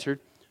 Jesus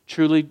answered,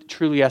 "Truly,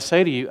 truly, I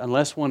say to you,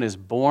 unless one is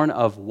born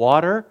of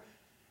water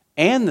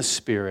and the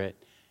Spirit,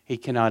 he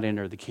cannot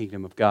enter the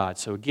kingdom of God."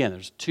 So again,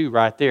 there's two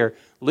right there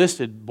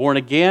listed, born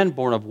again,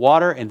 born of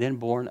water, and then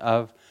born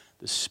of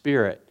the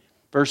Spirit.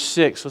 Verse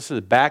 6, listen,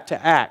 back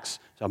to Acts.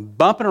 So I'm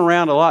bumping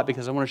around a lot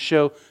because I want to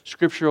show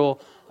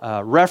scriptural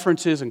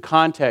references and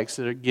context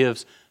that it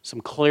gives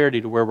some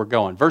clarity to where we're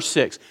going. Verse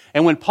 6,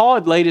 and when Paul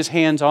had laid his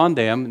hands on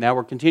them, now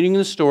we're continuing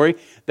the story,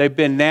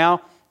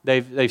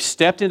 They've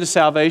stepped into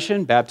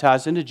salvation,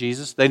 baptized into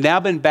Jesus. They've now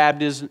been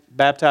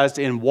baptized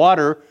in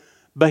water,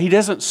 but he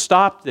doesn't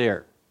stop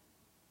there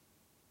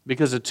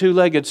because a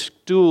two-legged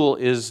stool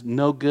is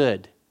no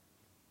good.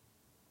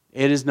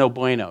 It is no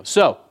bueno.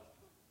 So,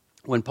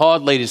 when Paul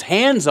had laid his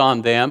hands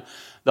on them,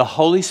 the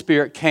Holy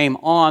Spirit came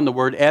on. The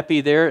word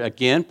epi there,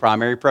 again,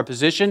 primary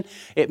preposition.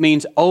 It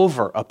means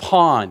over,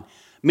 upon,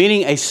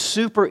 meaning a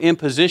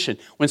superimposition.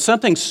 When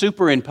something's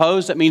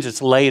superimposed, that means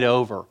it's laid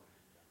over.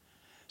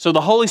 So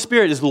the Holy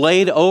Spirit is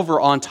laid over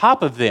on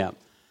top of them,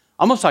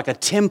 almost like a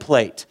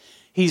template.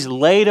 He's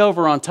laid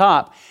over on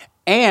top,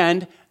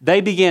 and they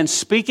began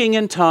speaking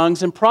in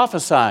tongues and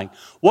prophesying.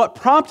 What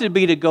prompted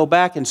me to go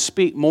back and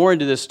speak more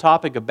into this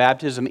topic of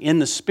baptism in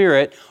the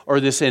Spirit, or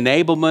this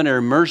enablement or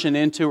immersion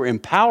into or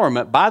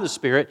empowerment by the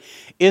Spirit,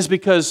 is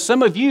because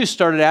some of you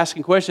started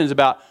asking questions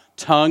about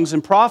tongues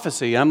and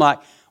prophecy. And I'm like,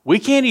 we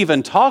can't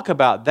even talk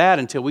about that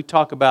until we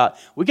got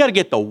to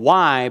get the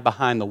why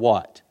behind the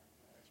what.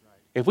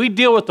 If we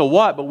deal with the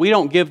what, but we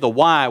don't give the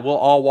why, we'll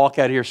all walk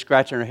out here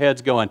scratching our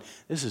heads going,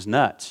 this is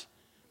nuts.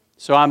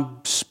 So I'm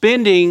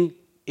spending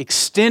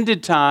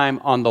extended time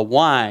on the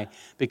why,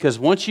 because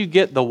once you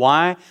get the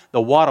why,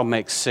 the what will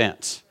make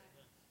sense.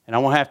 And I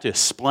won't have to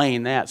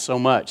explain that so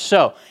much.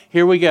 So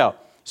here we go.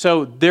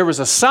 So there was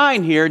a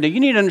sign here. Now you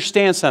need to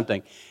understand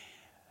something.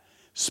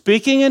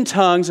 Speaking in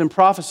tongues and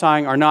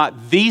prophesying are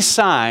not the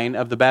sign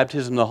of the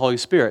baptism of the Holy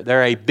Spirit.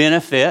 They're a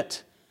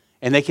benefit,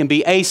 and they can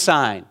be a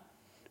sign.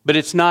 But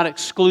it's not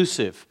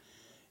exclusive.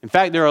 In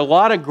fact, there are a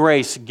lot of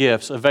grace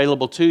gifts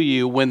available to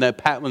you when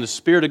the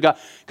Spirit of God...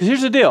 Because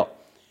here's the deal.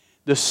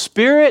 The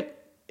Spirit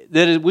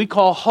that we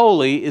call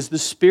holy is the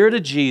Spirit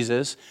of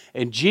Jesus,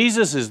 and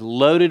Jesus is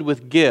loaded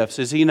with gifts,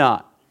 is He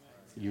not?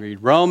 You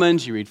read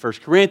Romans, you read 1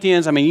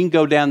 Corinthians. I mean, you can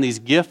go down these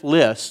gift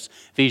lists.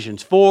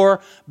 Ephesians 4,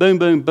 boom,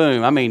 boom,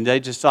 boom. I mean, they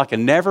just like a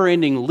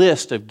never-ending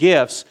list of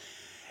gifts.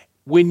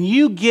 When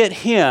you get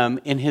Him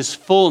in His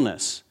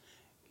fullness...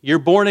 You're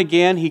born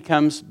again, He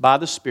comes by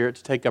the Spirit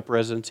to take up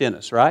residence in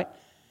us, right?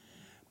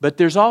 But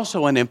there's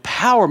also an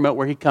empowerment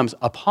where He comes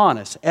upon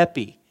us,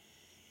 epi.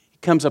 He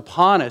comes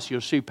upon us. You'll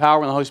see power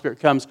when the Holy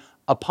Spirit comes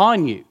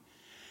upon you.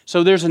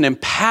 So there's an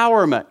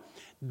empowerment.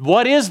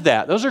 What is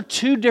that? Those are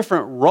two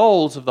different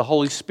roles of the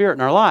Holy Spirit in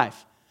our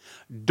life.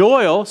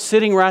 Doyle,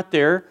 sitting right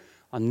there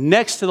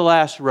next to the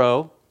last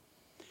row,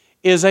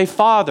 is a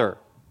father.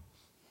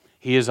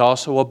 He is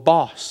also a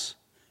boss,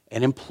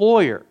 an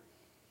employer.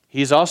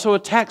 He is also a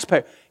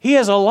taxpayer. He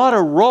has a lot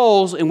of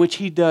roles in which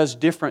he does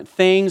different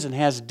things and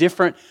has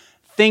different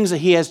things that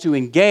he has to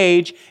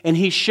engage, and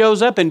he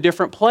shows up in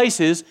different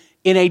places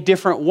in a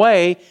different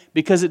way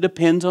because it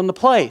depends on the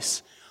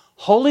place.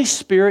 Holy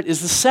Spirit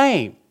is the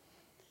same.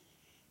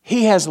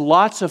 He has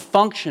lots of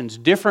functions,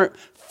 different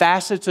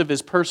facets of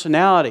His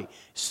personality.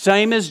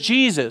 Same as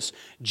Jesus.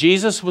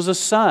 Jesus was a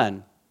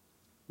son.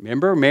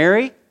 Remember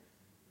Mary?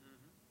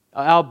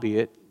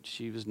 Albeit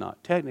she was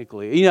not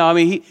technically.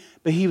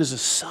 But He was a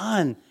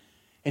son.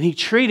 And He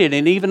treated,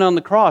 and even on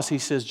the cross, He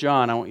says,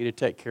 John, I want you to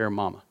take care of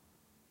Mama.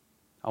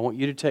 I want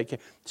you to take care.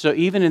 So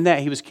even in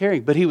that, He was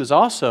caring. But He was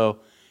also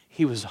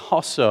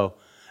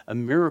a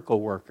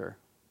miracle worker.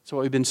 That's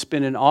what we've been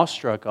spending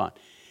awestruck on.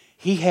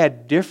 He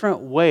had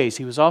different ways.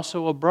 He was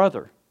also a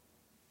brother.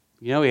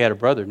 You know he had a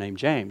brother named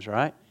James,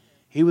 right?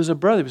 He was a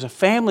brother. He was a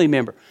family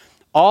member.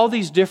 All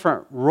these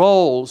different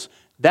roles,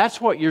 that's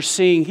what you're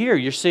seeing here.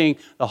 You're seeing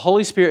the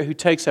Holy Spirit who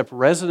takes up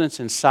residence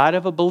inside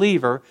of a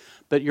believer,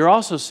 but you're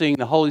also seeing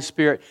the Holy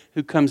Spirit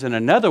who comes in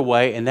another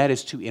way, and that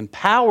is to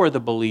empower the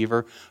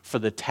believer for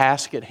the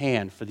task at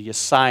hand, for the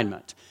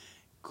assignment.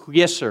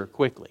 Yes, sir,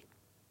 quickly.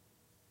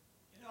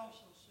 It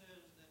also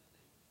says that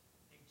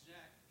the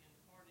exact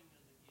imparting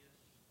of the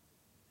gifts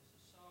is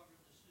a sovereign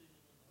decision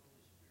of the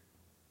Holy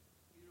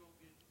Spirit. You don't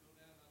get to go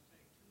down and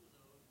take two of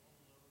those, one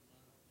of those, and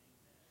I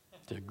don't need that.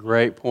 It's a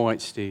great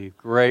point, Steve.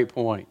 Great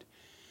point.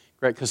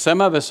 Great, because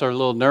some of us are a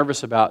little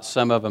nervous about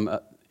some of them,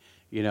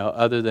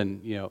 other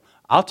than,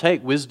 I'll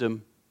take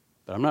wisdom,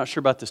 but I'm not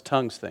sure about this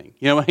tongues thing.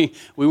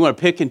 We want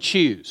to pick and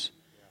choose.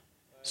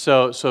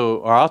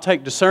 Or I'll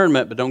take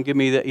discernment, but don't give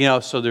me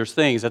that, so there's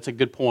things. That's a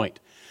good point.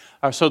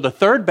 So the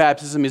third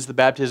baptism is the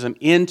baptism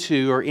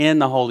into or in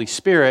the Holy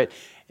Spirit.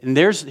 And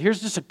here's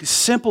just a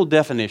simple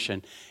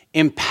definition.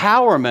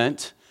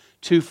 Empowerment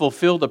to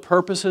fulfill the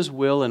purposes,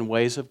 will, and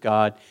ways of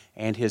God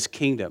and His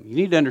kingdom. You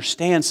need to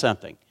understand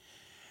something.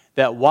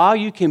 That while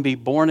you can be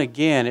born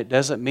again, it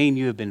doesn't mean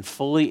you have been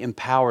fully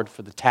empowered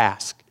for the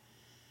task.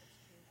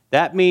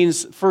 That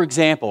means, for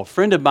example, a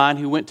friend of mine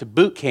who went to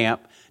boot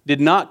camp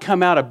did not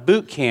come out of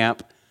boot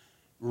camp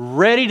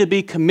ready to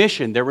be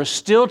commissioned. There was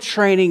still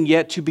training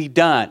yet to be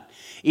done.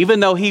 Even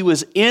though he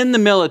was in the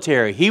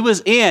military, he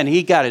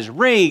got his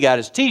ring, he got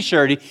his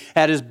t-shirt, he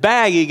had his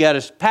bag, he got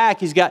his pack,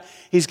 he's got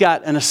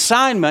an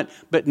assignment,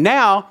 but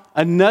now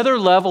another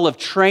level of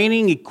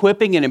training,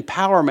 equipping, and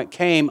empowerment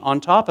came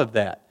on top of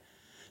that.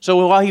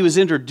 So while he was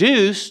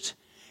introduced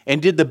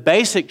and did the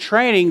basic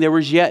training, there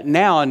was yet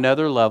now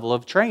another level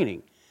of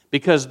training.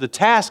 Because the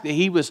task that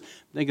he was,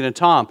 thinking of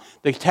Tom,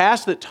 the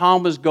task that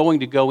Tom was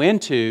going to go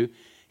into,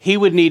 he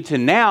would need to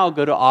now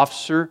go to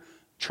officer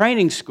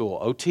training school,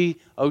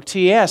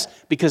 OTS,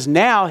 because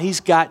now he's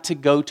got to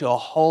go to a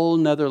whole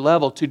nother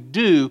level to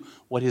do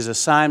what his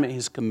assignment,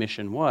 his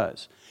commission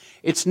was.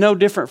 It's no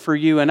different for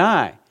you and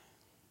I.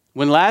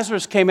 When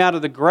Lazarus came out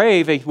of the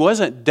grave, he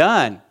wasn't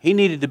done. He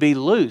needed to be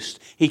loosed.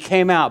 He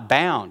came out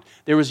bound.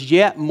 There was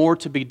yet more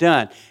to be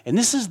done. And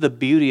this is the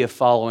beauty of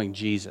following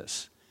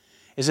Jesus,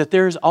 is that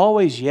there is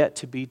always yet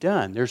to be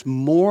done. There's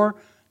more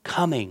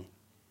coming.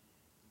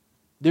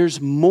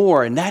 There's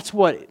more, and that's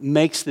what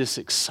makes this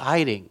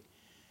exciting.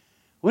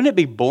 Wouldn't it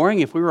be boring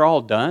if we were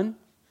all done?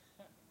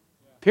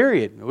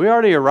 Period. We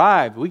already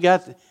arrived.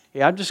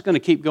 I'm just going to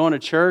keep going to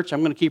church. I'm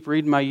going to keep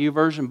reading my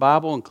YouVersion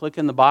Bible and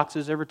clicking the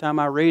boxes every time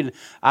I read.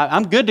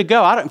 I'm good to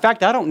go. In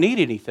fact, I don't need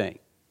anything.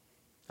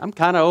 I'm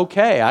kind of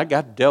okay. I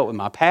got dealt with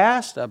my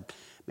past.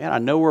 I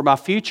know where my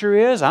future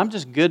is. I'm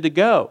just good to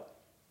go.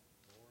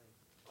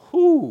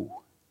 Whew.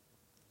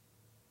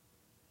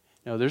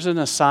 No, there's an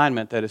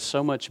assignment that is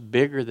so much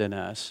bigger than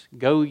us.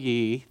 Go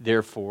ye,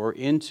 therefore,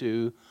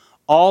 into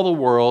all the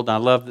world. I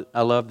love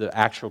the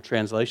actual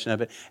translation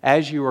of it.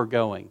 As you are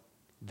going,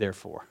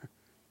 therefore.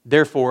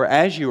 Therefore,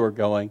 as you are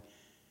going,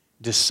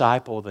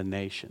 disciple the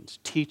nations,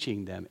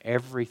 teaching them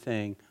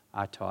everything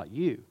I taught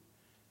you.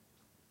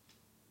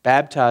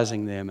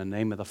 Baptizing them in the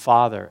name of the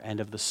Father and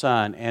of the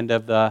Son and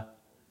of the...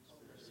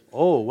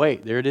 Oh,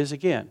 wait, there it is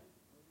again.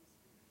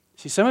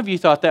 See, some of you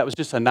thought that was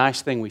just a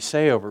nice thing we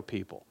say over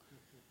people.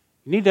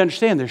 You need to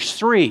understand there's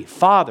three: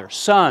 Father,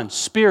 Son,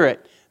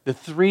 Spirit. The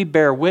three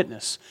bear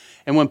witness.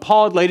 And when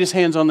Paul had laid his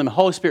hands on them, the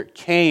Holy Spirit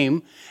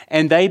came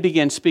and they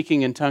began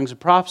speaking in tongues of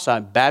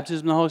prophesying.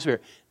 Baptism of the Holy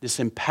Spirit. This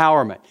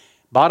empowerment.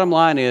 Bottom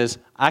line is,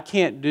 I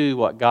can't do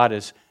what God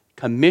has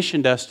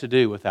commissioned us to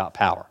do without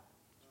power.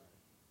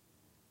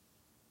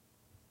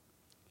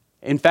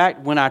 In fact,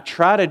 when I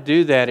try to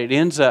do that, it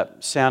ends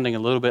up sounding a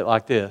little bit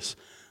like this.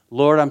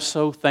 Lord, I'm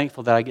so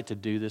thankful that I get to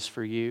do this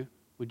for you.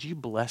 Would you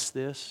bless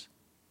this?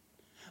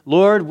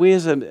 Lord, we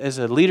as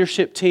a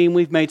leadership team,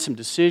 we've made some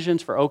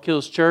decisions for Oak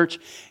Hills Church,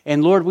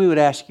 and Lord, we would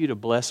ask you to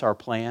bless our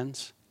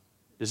plans.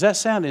 Does that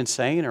sound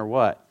insane or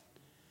what?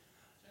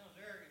 Sounds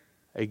arrogant.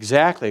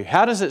 Exactly.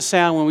 How does it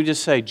sound when we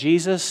just say,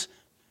 Jesus,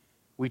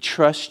 we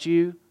trust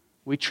you.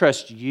 We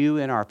trust you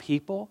and our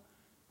people.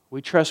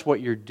 We trust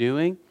what you're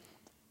doing,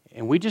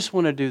 and we just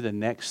want to do the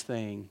next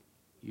thing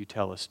you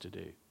tell us to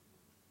do.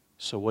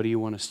 So what do you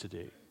want us to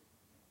do?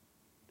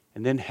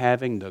 And then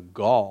having the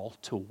gall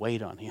to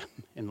wait on him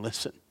and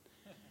listen.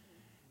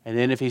 And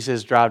then if he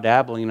says drive to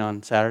Abilene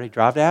on Saturday,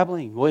 drive to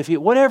Abilene. Well,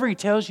 whatever he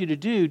tells you to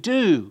do,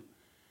 do.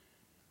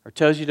 Or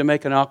tells you to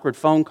make an awkward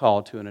phone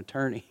call to an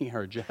attorney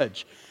or a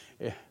judge.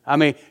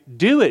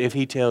 Do it if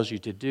he tells you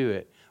to do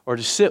it. Or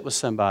to sit with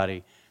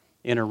somebody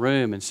in a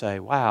room and say,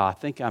 wow, I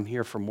think I'm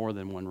here for more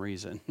than one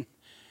reason.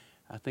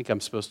 I think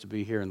I'm supposed to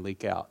be here and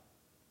leak out.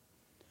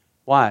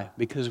 Why?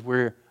 Because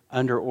we're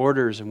under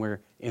orders and we're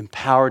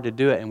empowered to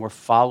do it and we're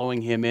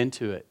following him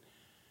into it.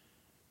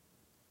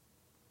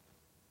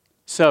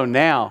 So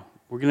now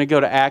we're going to go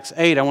to Acts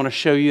 8. I want to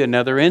show you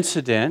another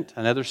incident,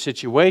 another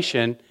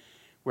situation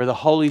where the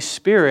Holy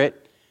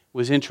Spirit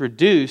was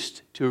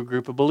introduced to a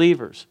group of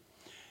believers.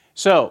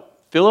 So,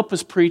 Philip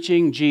was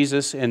preaching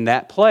Jesus in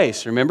that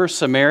place. Remember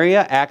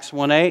Samaria, Acts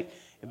 1:8,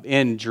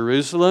 in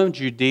Jerusalem,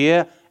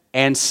 Judea,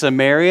 and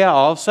Samaria.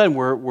 All of a sudden,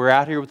 we're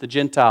out here with the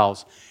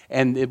Gentiles,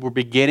 and we're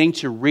beginning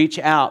to reach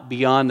out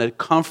beyond the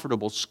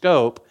comfortable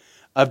scope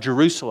of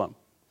Jerusalem.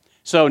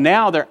 So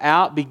now they're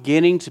out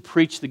beginning to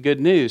preach the good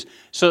news.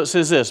 So it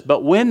says this,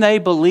 but when they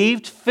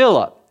believed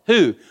Philip,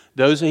 who?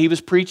 Those that he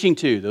was preaching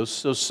to,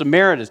 those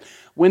Samaritans.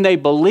 When they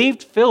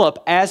believed Philip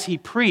as he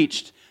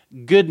preached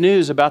good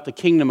news about the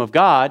kingdom of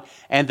God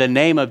and the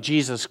name of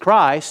Jesus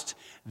Christ,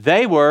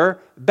 they were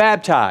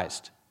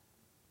baptized,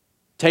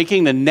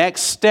 taking the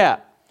next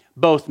step,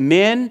 both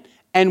men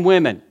and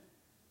women.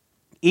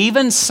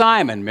 Even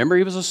Simon, remember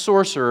he was a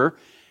sorcerer,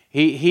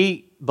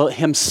 he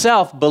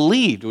himself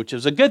believed, which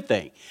is a good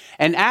thing.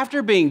 And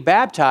after being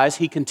baptized,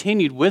 he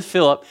continued with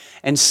Philip,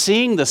 and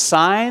seeing the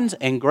signs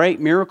and great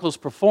miracles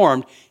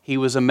performed, he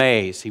was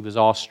amazed, he was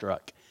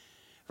awestruck.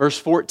 Verse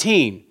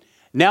 14,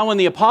 now when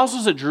the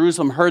apostles at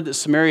Jerusalem heard that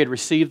Samaria had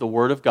received the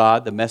word of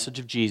God, the message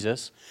of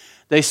Jesus,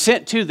 they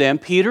sent to them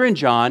Peter and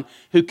John,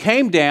 who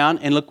came down,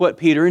 and look what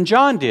Peter and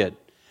John did.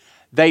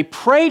 They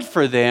prayed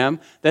for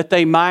them that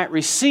they might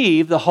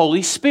receive the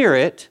Holy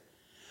Spirit,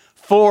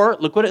 for,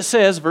 look what it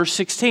says, verse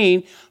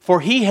 16,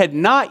 for he had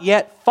not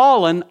yet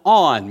fallen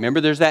on. Remember,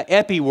 there's that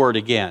epi word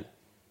again.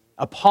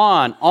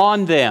 Upon,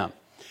 on them.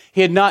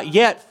 He had not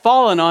yet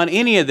fallen on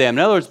any of them. In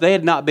other words, they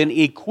had not been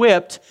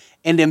equipped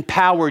and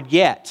empowered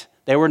yet.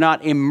 They were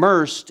not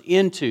immersed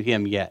into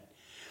him yet.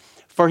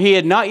 For he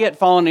had not yet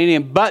fallen in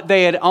him, but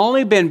they had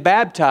only been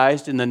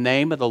baptized in the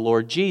name of the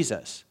Lord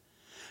Jesus.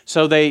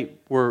 So they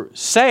were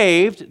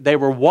saved, they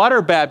were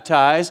water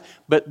baptized,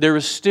 but there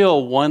was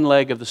still one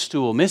leg of the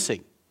stool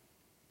missing.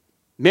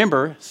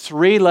 Remember,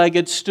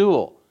 three-legged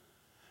stool,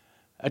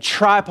 a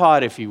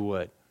tripod if you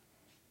would.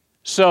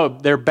 So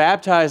they're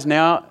baptized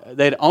now,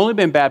 they'd only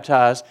been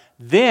baptized,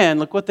 then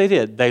look what they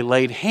did. They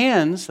laid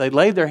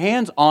their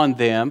hands on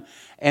them,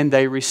 and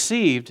they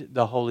received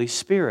the Holy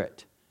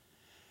Spirit.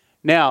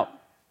 Now,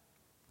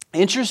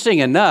 interesting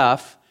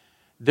enough,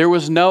 there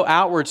was no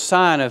outward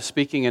sign of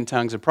speaking in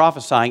tongues and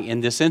prophesying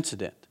in this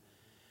incident.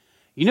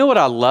 You know what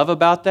I love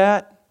about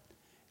that?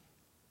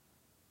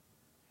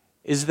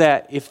 Is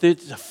that if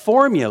it's a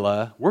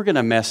formula, we're going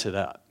to mess it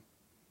up.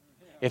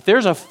 If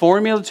there's a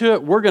formula to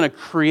it, we're going to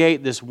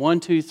create this 1,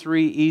 2,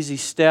 3 easy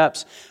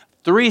steps,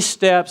 3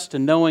 steps to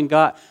knowing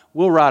God.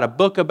 We'll write a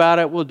book about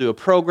it. We'll do a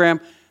program.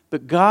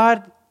 But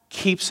God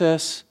keeps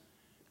us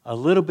a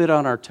little bit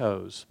on our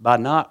toes by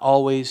not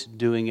always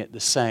doing it the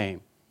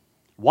same.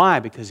 Why?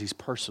 Because He's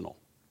personal.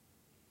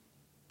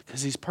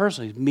 Because He's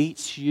personal. He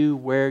meets you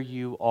where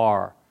you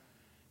are.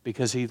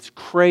 Because He's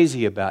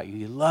crazy about you.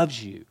 He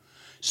loves you.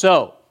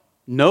 So,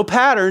 no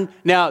pattern.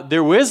 Now,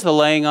 there was the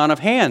laying on of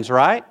hands,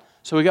 right?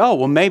 So we go, oh,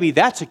 well, maybe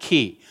that's a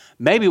key.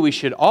 Maybe we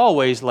should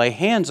always lay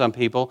hands on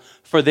people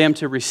for them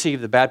to receive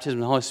the baptism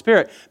of the Holy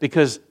Spirit,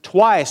 because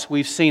twice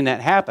we've seen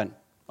that happen.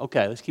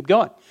 Okay, let's keep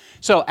going.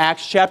 So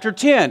Acts chapter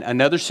 10,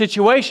 another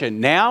situation.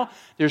 Now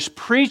there's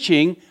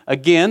preaching,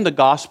 again, the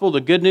gospel,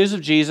 the good news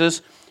of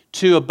Jesus,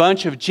 to a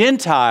bunch of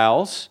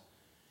Gentiles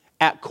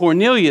at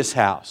Cornelius'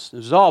 house.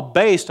 This is all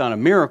based on a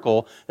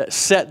miracle that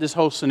set this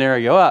whole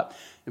scenario up.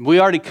 And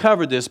we already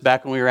covered this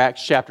back when we were at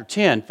Acts chapter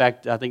 10. In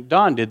fact, I think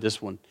Don did this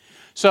one.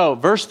 So,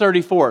 verse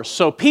 34.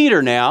 So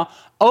Peter now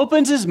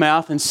opens his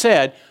mouth and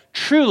said,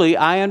 truly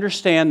I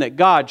understand that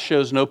God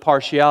shows no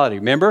partiality.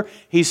 Remember,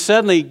 he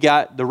suddenly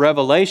got the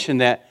revelation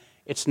that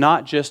it's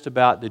not just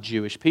about the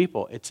Jewish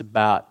people. It's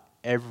about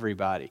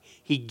everybody.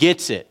 He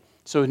gets it.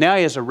 So now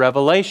he has a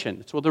revelation.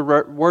 That's what the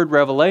word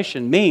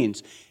revelation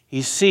means.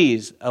 He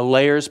sees a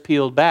layers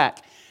peeled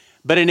back.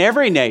 But in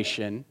every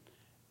nation,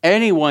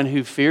 anyone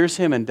who fears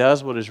him and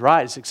does what is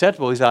right is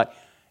acceptable. He's like,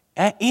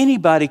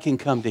 anybody can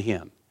come to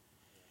him.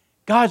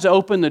 God's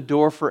opened the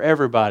door for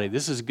everybody.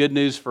 This is good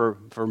news for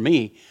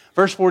me.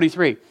 Verse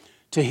 43,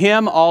 to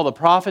him all the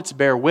prophets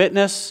bear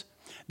witness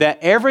that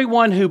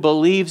everyone who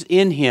believes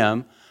in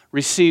him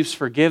receives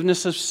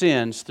forgiveness of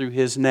sins through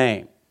his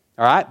name.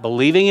 All right,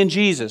 believing in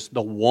Jesus,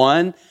 the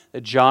one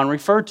that John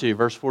referred to,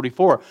 verse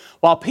 44.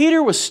 While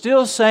Peter was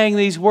still saying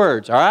these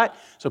words, all right,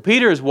 so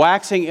Peter is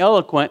waxing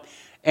eloquent,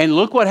 and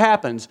look what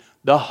happens.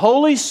 The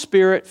Holy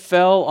Spirit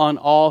fell on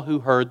all who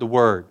heard the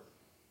word.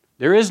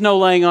 There is no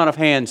laying on of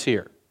hands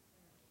here.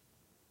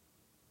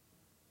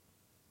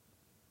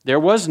 There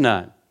was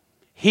none.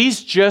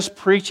 He's just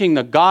preaching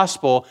the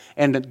gospel,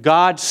 and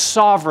God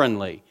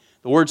sovereignly.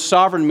 The word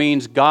sovereign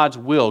means God's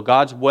will,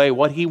 God's way,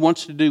 what He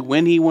wants to do,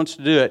 when He wants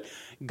to do it.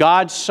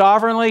 God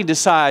sovereignly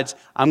decides,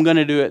 I'm going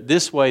to do it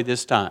this way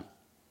this time.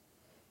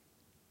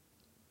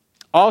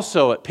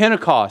 Also at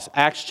Pentecost,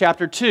 Acts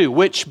chapter 2,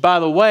 which, by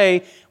the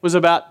way, was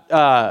about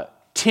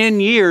 10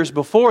 years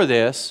before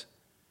this,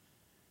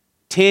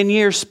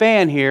 10-year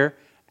span here,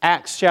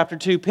 Acts chapter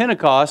 2,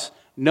 Pentecost,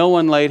 no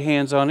one laid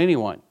hands on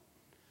anyone.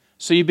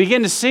 So you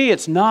begin to see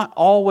it's not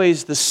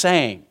always the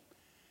same.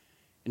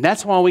 And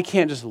that's why we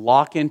can't just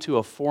lock into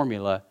a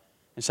formula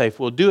and say, if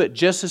we'll do it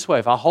just this way,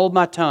 if I hold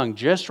my tongue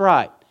just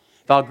right,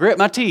 if I'll grit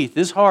my teeth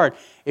this hard,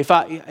 if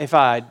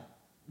I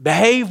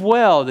behave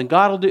well, then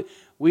God will do.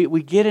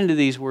 We get into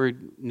these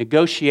word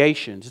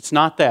negotiations. It's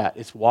not that.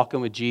 It's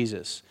walking with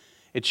Jesus.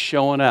 It's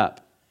showing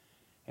up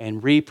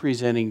and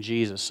representing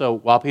Jesus. So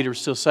while Peter was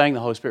still saying, the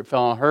Holy Spirit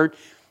fell on heard.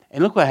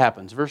 And look what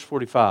happens, verse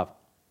 45.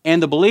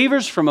 And the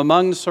believers from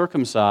among the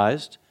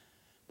circumcised,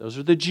 those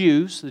are the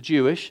Jews, the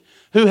Jewish,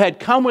 who had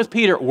come with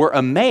Peter were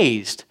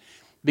amazed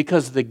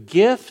because the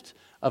gift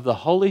of the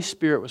Holy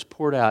Spirit was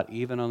poured out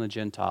even on the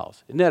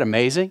Gentiles. Isn't that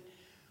amazing?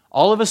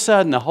 All of a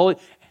sudden,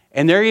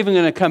 and they're even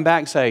going to come back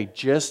and say,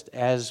 just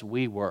as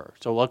we were.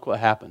 So look what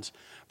happens.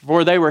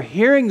 For they were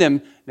hearing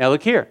them, now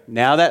look here,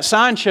 now that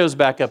sign shows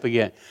back up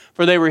again.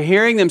 For they were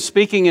hearing them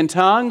speaking in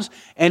tongues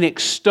and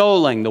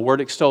extolling. The word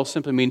extol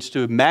simply means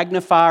to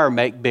magnify or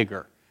make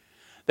bigger.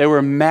 They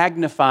were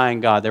magnifying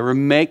God. They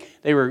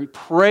were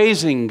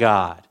praising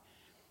God.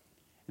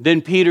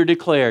 Then Peter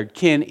declared,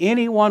 can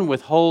anyone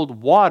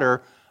withhold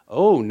water?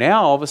 Oh,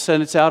 now all of a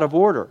sudden it's out of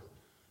order.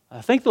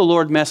 I think the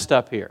Lord messed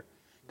up here.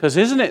 Because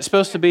isn't it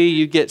supposed to be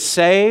you get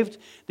saved,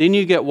 then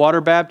you get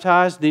water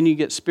baptized, then you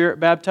get spirit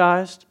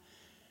baptized?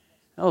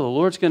 Oh, the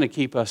Lord's going to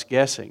keep us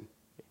guessing.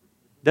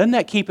 Doesn't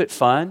that keep it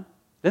fun?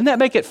 Doesn't that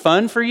make it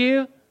fun for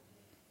you?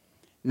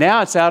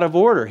 Now it's out of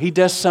order. He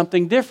does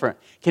something different.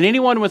 Can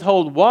anyone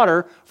withhold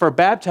water for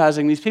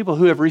baptizing these people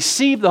who have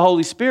received the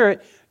Holy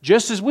Spirit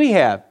just as we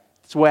have?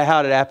 That's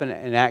how it happened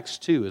in Acts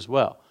 2 as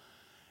well.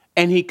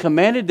 And he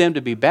commanded them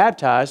to be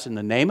baptized in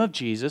the name of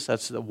Jesus.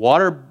 That's the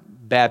water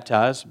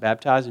baptized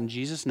in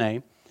Jesus'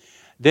 name.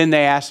 Then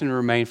they asked him to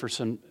remain for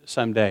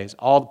some days.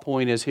 All the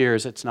point is here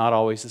is it's not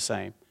always the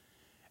same.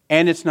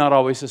 And it's not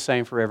always the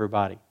same for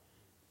everybody.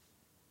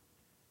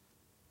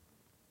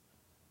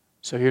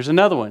 So here's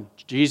another one.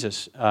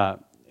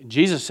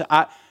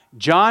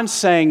 John's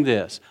saying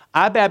this,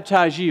 I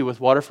baptize you with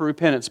water for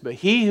repentance, but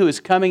he who is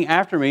coming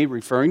after me,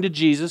 referring to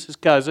Jesus, his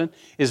cousin,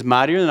 is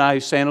mightier than I,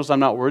 whose sandals I'm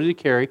not worthy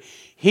to carry.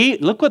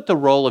 Look what the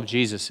role of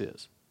Jesus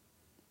is.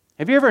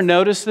 Have you ever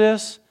noticed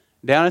this?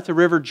 Down at the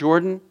River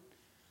Jordan,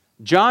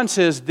 John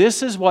says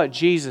this is what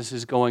Jesus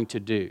is going to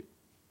do.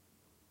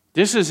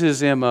 This is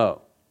his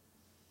M.O.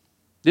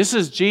 This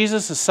is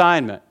Jesus'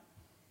 assignment.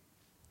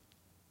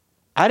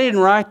 I didn't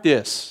write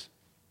this.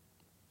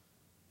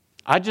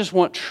 I just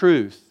want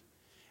truth.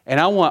 And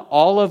I want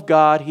all of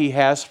God He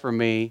has for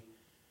me,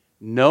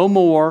 no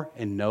more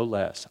and no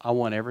less. I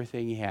want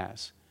everything He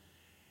has.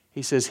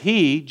 He says,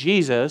 He,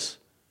 Jesus,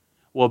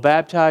 will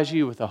baptize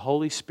you with the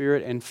Holy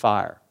Spirit and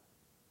fire.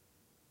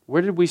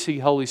 Where did we see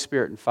Holy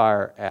Spirit and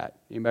fire at?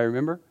 Anybody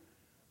remember?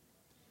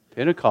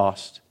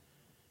 Pentecost.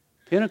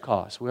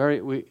 Pentecost.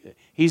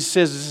 He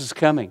says this is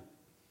coming.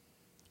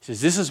 He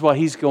says this is what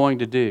He's going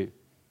to do.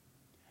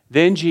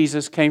 Then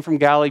Jesus came from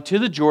Galilee to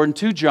the Jordan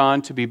to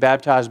John to be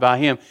baptized by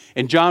him.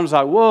 And John was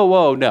like,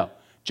 whoa, no.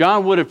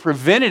 John would have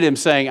prevented him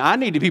saying, I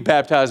need to be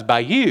baptized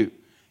by you.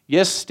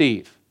 Yes,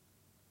 Steve.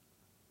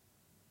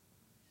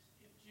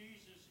 If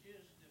Jesus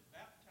is the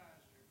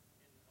baptizer in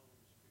the Holy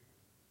Spirit,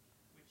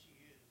 which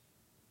He is,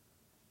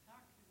 how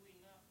could we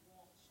not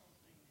want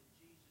something that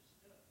Jesus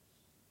does?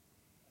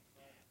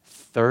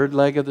 Third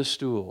leg of the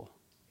stool.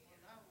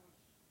 When I was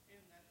in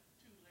that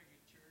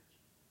two-legged church,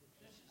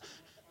 this is what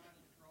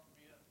finally brought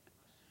me up.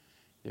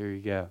 There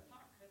you go.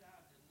 How could I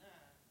deny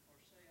or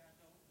say I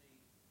don't need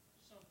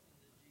something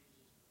that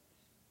Jesus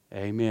does?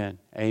 Amen.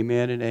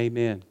 Amen and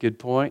amen. Good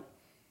point.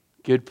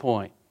 Good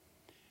point.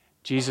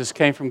 Jesus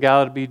came from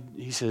Galilee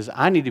He says,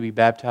 I need to be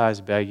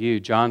baptized by you.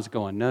 John's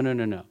going,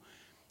 no.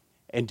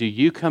 And do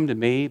you come to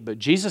me? But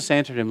Jesus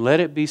answered him,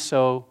 let it be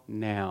so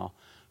now.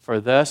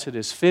 For thus it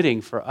is fitting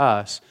for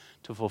us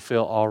to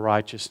fulfill all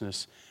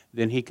righteousness.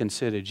 Then he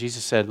considered.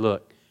 Jesus said,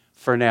 look,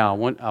 for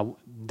now,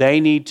 they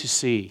need to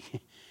see.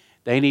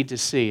 They need to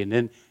see. And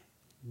then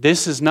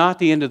this is not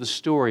the end of the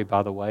story,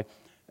 by the way.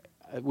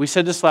 We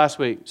said this last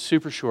week,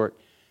 super short.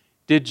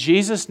 Did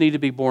Jesus need to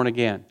be born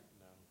again?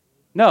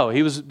 No,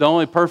 He was the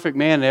only perfect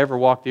man to ever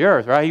walk the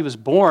earth, right? He was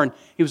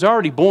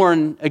already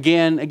born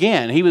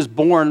again. He was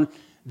born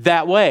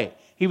that way.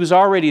 He was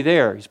already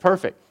there. He's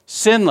perfect.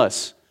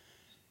 Sinless.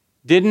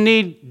 Didn't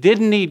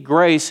need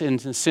grace in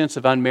the sense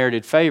of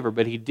unmerited favor,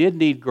 but He did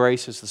need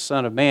grace as the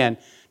Son of Man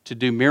to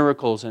do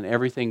miracles and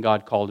everything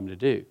God called Him to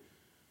do.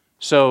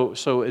 So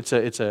it's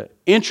a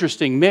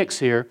interesting mix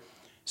here.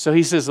 So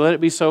He says, let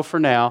it be so for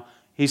now.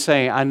 He's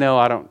saying, I know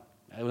I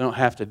don't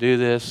have to do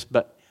this,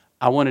 but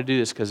I want to do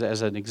this because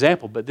as an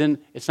example. But then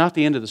it's not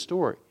the end of the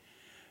story.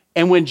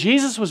 And when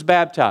Jesus was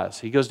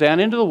baptized, He goes down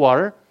into the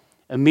water.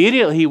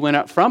 Immediately He went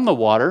up from the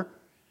water.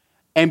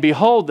 And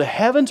behold, the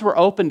heavens were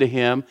opened to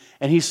Him,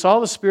 and He saw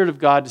the Spirit of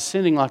God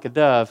descending like a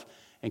dove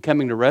and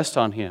coming to rest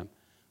on Him.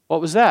 What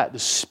was that? The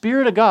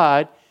Spirit of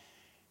God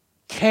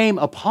came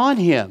upon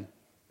Him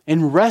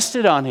and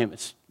rested on Him.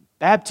 It's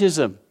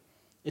baptism.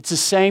 It's the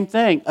same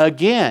thing.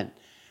 Again,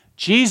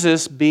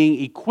 Jesus being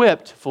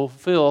equipped to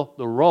fulfill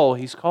the role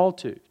He's called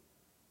to.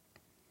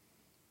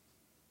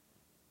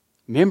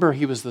 Remember,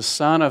 He was the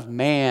Son of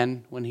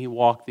Man when He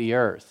walked the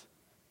earth.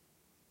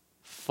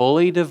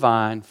 Fully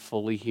divine,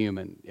 fully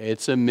human.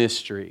 It's a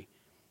mystery.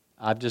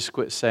 I've just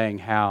quit saying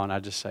how, and I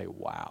just say,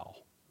 wow.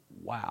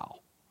 Wow.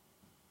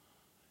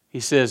 He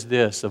says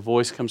this, a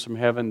voice comes from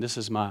heaven, this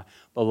is my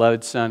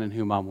beloved Son in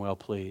whom I'm well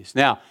pleased.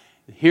 Now,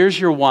 here's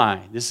your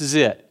why. This is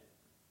it.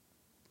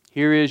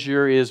 Here is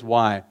your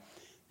why.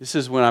 This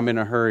is when I'm in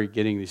a hurry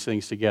getting these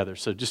things together,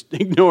 so just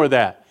ignore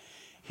that.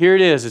 Here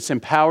it is. It's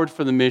empowered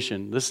for the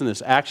mission. Listen to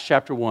this, Acts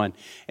chapter 1.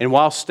 And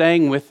while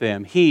staying with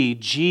them, he,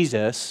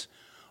 Jesus,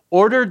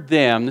 ordered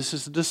them, this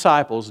is the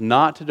disciples,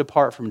 not to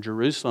depart from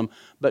Jerusalem,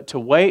 but to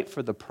wait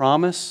for the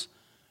promise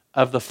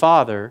of the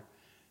Father.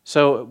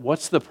 So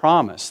what's the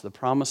promise? The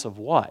promise of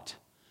what?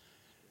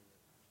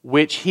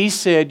 Which he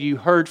said, you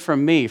heard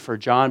from me, for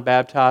John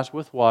baptized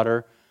with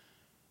water,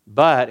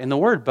 but, and the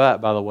word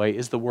but, by the way,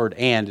 is the word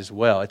and as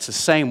well. It's the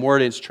same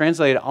word. It's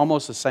translated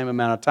almost the same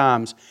amount of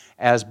times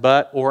as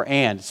but or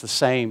and. It's the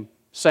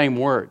same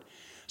word.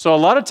 So a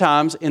lot of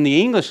times in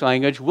the English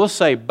language, we'll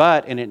say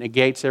but, and it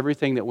negates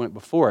everything that went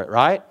before it,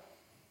 right?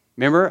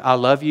 Remember, I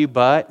love you,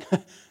 but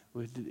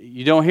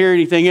you don't hear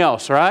anything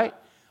else, right?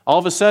 All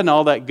of a sudden,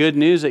 all that good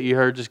news that you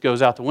heard just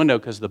goes out the window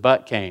because the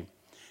but came.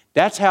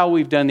 That's how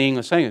we've done the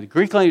English language. The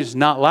Greek language is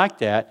not like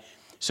that.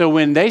 So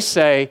when they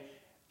say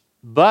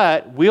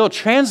but, we'll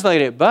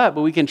translate it but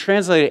we can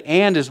translate it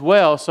and as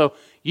well. So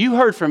you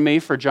heard from me,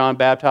 for John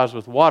baptized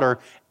with water,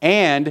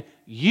 and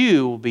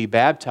you will be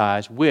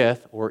baptized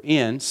with, or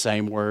in,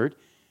 same word,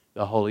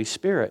 the Holy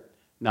Spirit,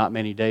 not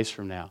many days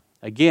from now.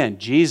 Again,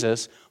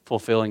 Jesus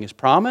fulfilling his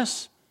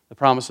promise, the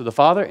promise of the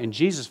Father, and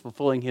Jesus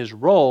fulfilling his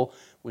role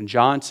when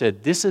John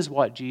said, this is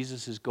what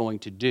Jesus is going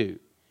to do.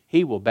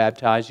 He will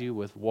baptize you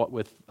with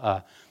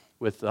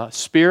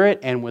Spirit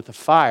and with the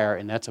fire,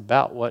 and that's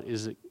about what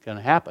is going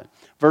to happen.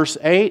 Verse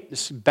 8,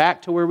 this is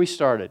back to where we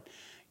started.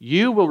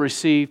 You will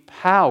receive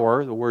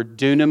power, the word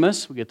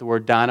dunamis, we get the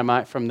word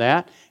dynamite from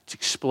that. It's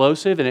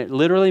explosive, and it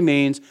literally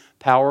means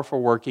power for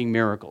working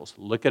miracles.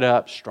 Look it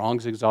up,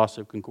 Strong's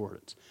Exhaustive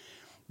Concordance.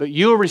 But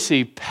you'll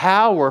receive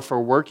power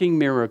for working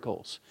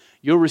miracles.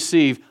 You'll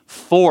receive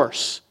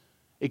force,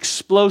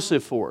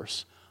 explosive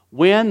force,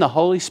 when the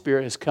Holy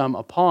Spirit has come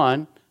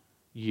upon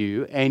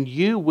you, and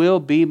you will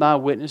be my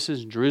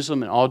witnesses in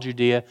Jerusalem and all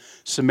Judea,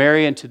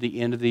 Samaria, and to the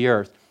end of the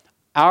earth.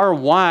 Our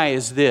why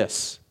is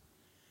this.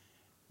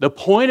 The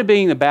point of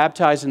being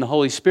baptized in the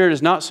Holy Spirit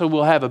is not so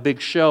we'll have a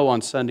big show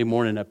on Sunday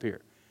morning up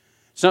here.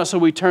 It's not so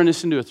we turn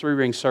this into a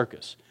three-ring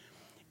circus.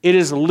 It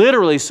is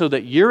literally so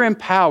that you're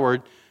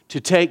empowered to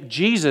take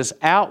Jesus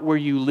out where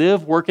you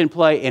live, work, and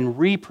play and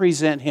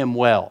represent him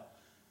well.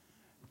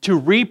 To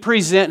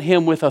represent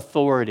him with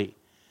authority.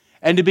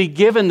 And to be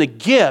given the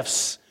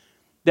gifts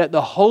that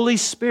the Holy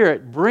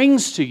Spirit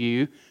brings to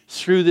you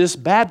through this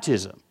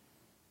baptism.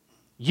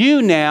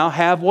 You now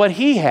have what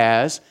he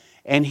has,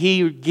 and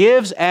he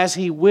gives as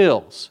he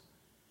wills.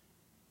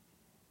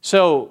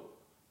 So,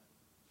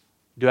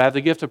 do I have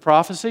the gift of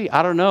prophecy?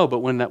 I don't know, but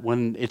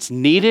when it's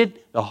needed,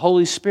 the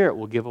Holy Spirit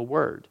will give a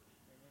word.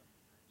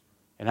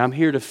 And I'm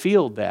here to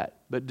field that.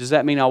 But does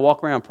that mean I'll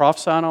walk around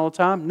prophesying all the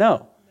time?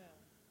 No.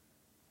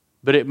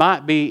 But it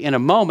might be in a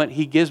moment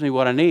he gives me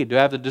what I need. Do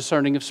I have the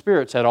discerning of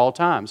spirits at all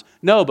times?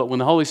 No, but when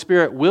the Holy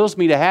Spirit wills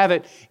me to have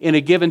it in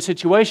a given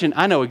situation,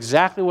 I know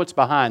exactly what's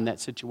behind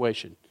that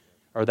situation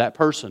or that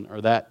person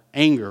or that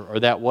anger or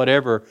that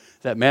whatever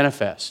that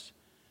manifests.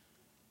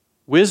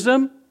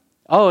 Wisdom?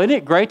 Oh, isn't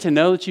it great to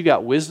know that you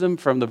got wisdom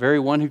from the very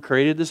one who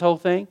created this whole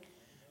thing?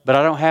 But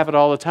I don't have it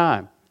all the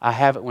time. I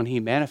have it when he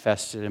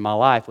manifests it in my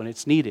life, when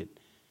it's needed.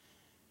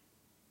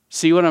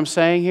 See what I'm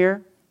saying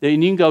here?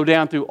 Then you can go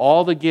down through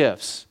all the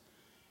gifts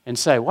and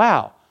say,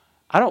 wow,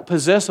 I don't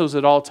possess those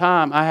at all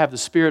time. I have the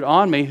Spirit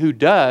on me who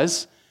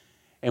does.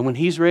 And when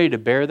he's ready to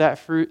bear that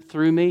fruit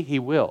through me, he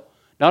will.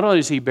 Not only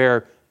does he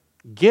bear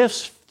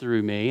gifts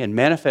through me and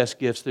manifest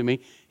gifts through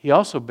me, he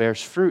also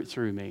bears fruit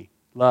through me.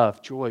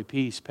 Love, joy,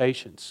 peace,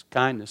 patience,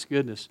 kindness,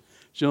 goodness,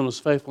 gentleness,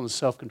 faithfulness,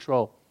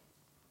 self-control.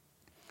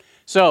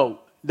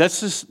 So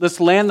let's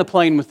land the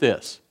plane with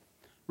this.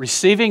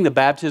 Receiving the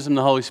baptism of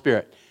the Holy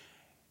Spirit.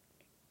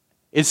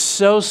 It's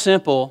so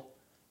simple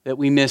that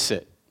we miss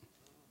it.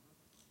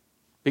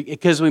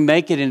 Because we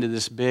make it into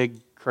this big,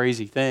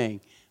 crazy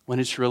thing when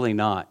it's really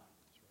not.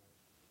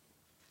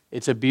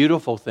 It's a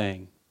beautiful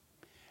thing.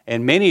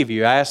 And many of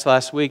you, I asked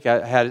last week,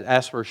 I had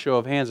asked for a show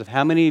of hands of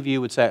how many of you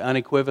would say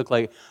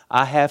unequivocally,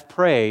 I have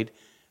prayed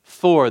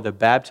for the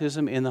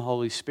baptism in the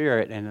Holy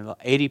Spirit, and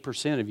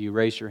 80% of you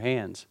raised your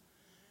hands.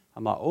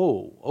 I'm like,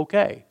 oh,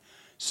 okay.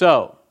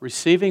 So,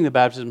 receiving the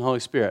baptism of the Holy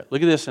Spirit.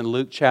 Look at this in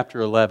Luke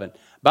chapter 11.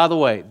 By the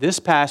way, this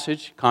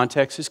passage,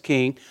 context is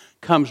king,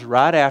 comes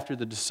right after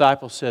the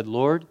disciples said,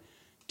 Lord,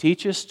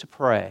 teach us to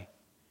pray.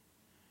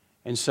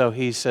 And so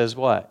he says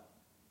what?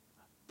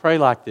 Pray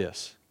like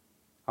this.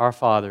 Our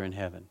Father in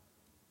heaven,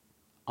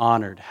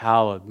 honored,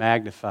 hallowed,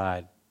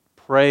 magnified,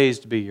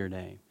 praised be your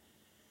name.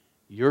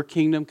 Your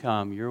kingdom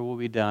come, your will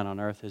be done on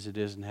earth as it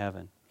is in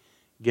heaven.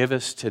 Give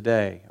us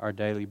today our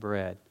daily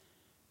bread.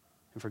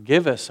 And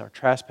forgive us our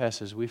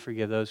trespasses, we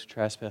forgive those who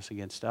trespass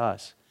against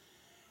us.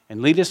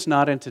 And lead us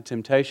not into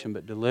temptation,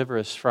 but deliver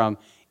us from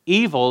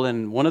evil.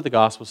 And one of the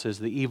Gospels says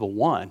the evil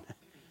one.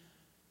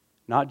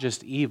 Not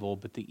just evil,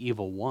 but the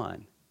evil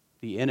one,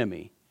 the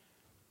enemy.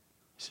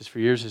 It says, for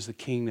yours is the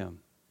kingdom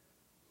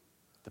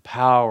The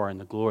power and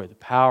the glory. The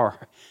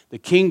power, the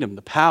kingdom,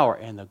 the power,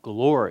 and the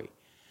glory.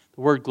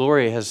 The word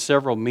glory has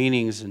several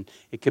meanings, and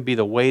it could be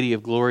the weighty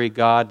of glory of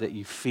God that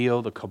you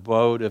feel, the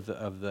kabod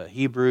of the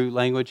Hebrew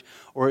language,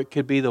 or it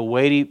could be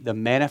the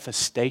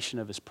manifestation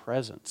of His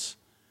presence.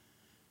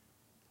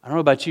 I don't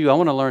know about you, I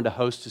want to learn to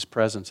host His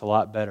presence a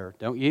lot better,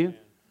 don't you?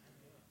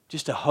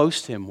 Just to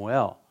host Him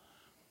well.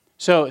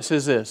 So it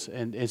says this,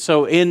 and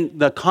so in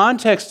the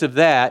context of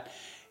that,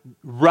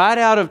 right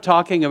out of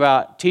talking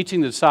about teaching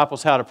the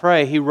disciples how to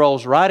pray, He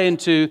rolls right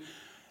into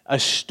a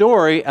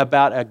story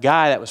about a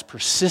guy that was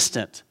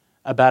persistent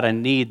about a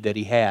need that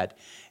he had.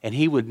 And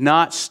he would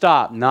not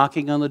stop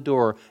knocking on the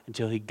door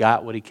until he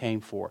got what he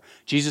came for.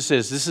 Jesus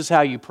says, this is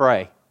how you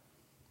pray.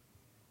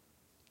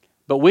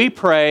 But we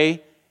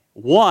pray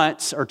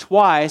once or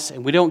twice,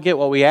 and we don't get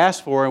what we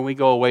ask for, and we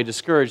go away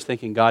discouraged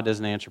thinking God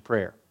doesn't answer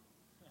prayer.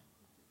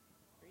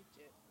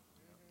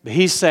 But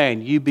He's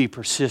saying, you be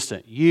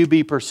persistent. You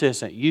be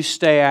persistent. You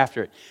stay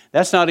after it.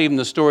 That's not even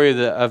the story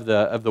of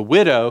the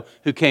widow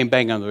who came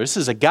banging on the door. This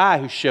is a guy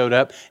who showed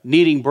up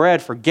needing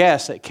bread for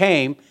guests that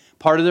came,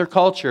 part of their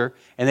culture,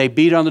 and they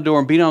beat on the door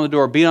and beat on the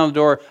door, beat on the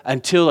door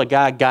until a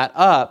guy got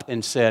up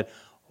and said,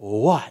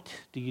 what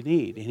do you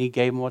need? And He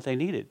gave them what they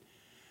needed.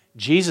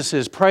 Jesus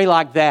says, pray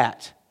like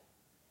that.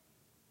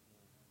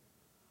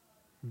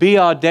 Be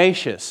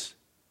audacious.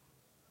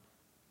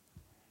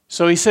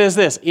 So He says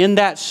this, in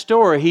that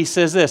story, He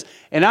says this,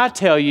 and I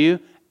tell you,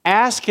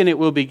 ask and it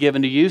will be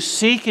given to you,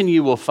 seek and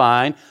you will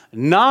find,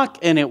 knock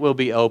and it will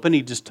be open.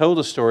 He just told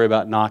a story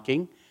about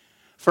knocking.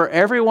 For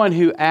everyone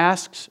who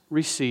asks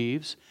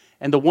receives,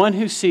 and the one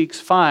who seeks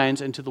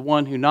finds, and to the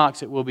one who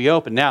knocks it will be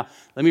open. Now,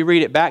 let me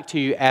read it back to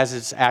you as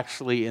it's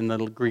actually in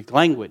the Greek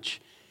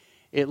language.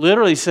 It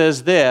literally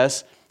says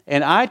this,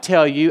 and I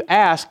tell you,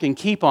 ask and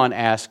keep on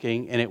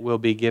asking, and it will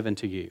be given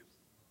to you.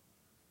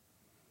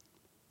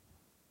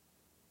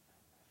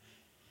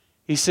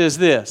 He says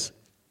this,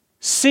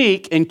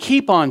 seek and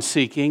keep on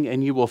seeking,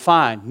 and you will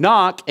find.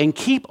 Knock and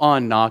keep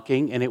on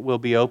knocking, and it will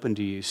be open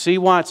to you. See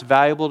why it's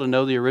valuable to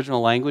know the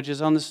original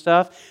languages on this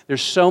stuff?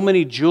 There's so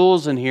many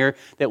jewels in here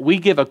that we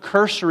give a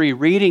cursory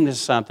reading to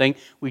something.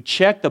 We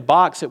check the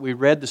box that we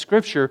read the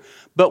Scripture,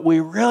 but we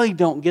really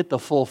don't get the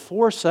full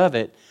force of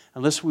it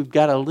unless we've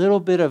got a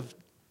little bit of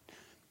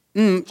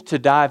oomph to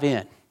dive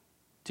in,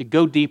 to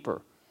go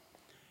deeper.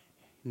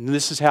 And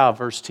this is how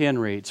verse 10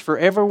 reads, for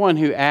everyone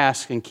who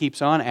asks and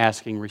keeps on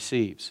asking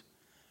receives.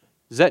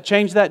 Does that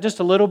change that just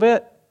a little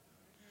bit?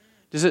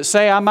 Does it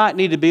say I might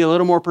need to be a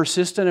little more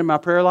persistent in my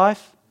prayer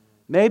life?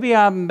 Maybe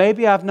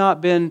I've not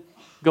been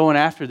going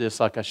after this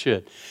like I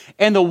should.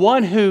 And the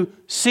one who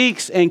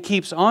seeks and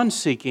keeps on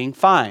seeking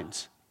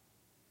finds.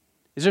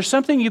 Is there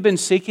something you've been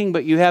seeking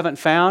but you haven't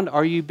found?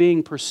 Are you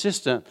being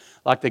persistent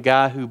like the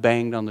guy who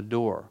banged on the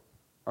door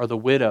or the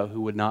widow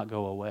who would not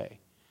go away?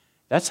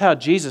 That's how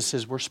Jesus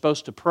says we're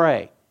supposed to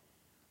pray.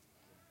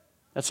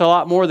 That's a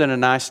lot more than a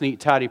nice, neat,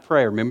 tidy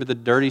prayer. Remember the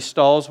dirty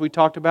stalls we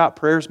talked about?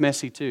 Prayer's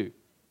messy too.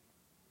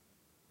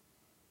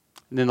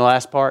 And then the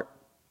last part.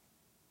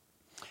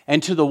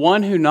 And to the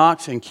one who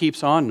knocks and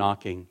keeps on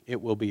knocking,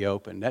 it will be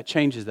open. That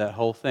changes that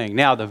whole thing.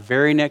 Now, the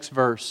very next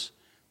verse,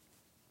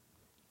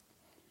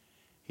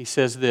 He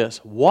says this,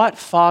 what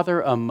father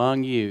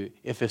among you,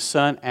 if his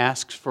son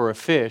asks for a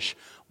fish,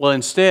 will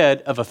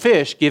instead of a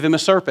fish, give him a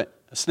serpent,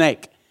 a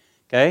snake?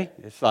 Okay?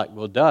 It's like,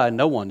 well, duh,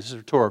 no one. This is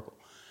rhetorical.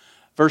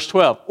 Verse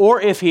 12, or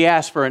if he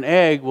asks for an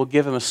egg, we'll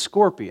give him a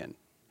scorpion.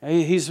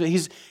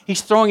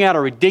 He's throwing out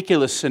a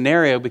ridiculous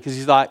scenario because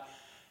he's like,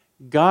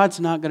 God's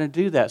not going to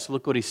do that. So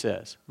look what He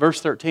says. Verse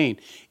 13,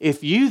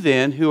 if you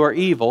then, who are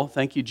evil,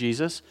 thank you,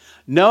 Jesus,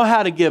 know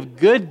how to give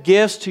good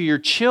gifts to your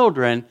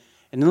children,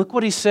 and look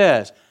what He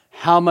says,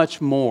 how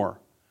much more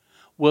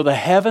will the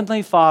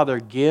Heavenly Father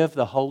give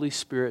the Holy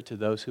Spirit to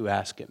those who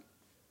ask Him?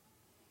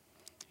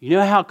 You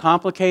know how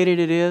complicated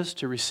it is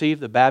to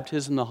receive the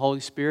baptism of the Holy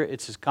Spirit?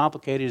 It's as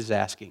complicated as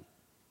asking.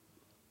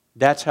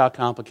 That's how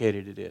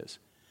complicated it is.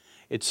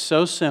 It's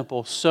so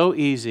simple, so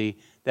easy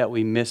that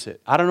we miss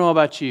it. I don't know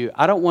about you.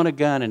 I don't want a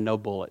gun and no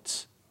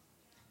bullets.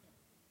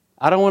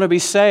 I don't want to be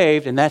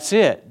saved and that's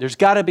it. There's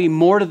got to be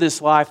more to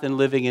this life than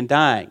living and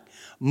dying.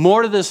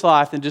 More to this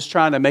life than just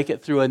trying to make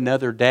it through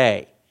another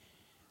day.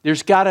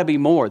 There's got to be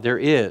more. There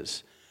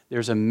is.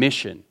 There's a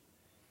mission.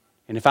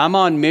 And if I'm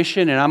on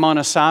mission and I'm on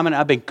assignment,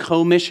 I've been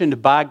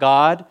commissioned by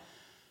God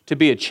to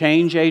be a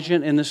change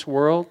agent in this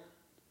world,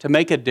 to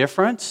make a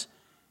difference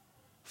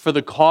for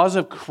the cause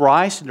of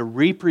Christ and to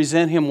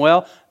represent Him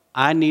well,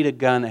 I need a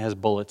gun that has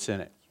bullets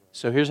in it.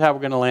 So here's how we're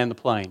going to land the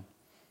plane.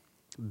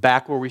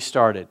 Back where we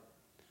started.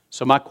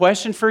 So my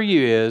question for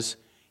you is,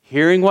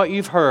 hearing what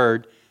you've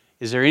heard,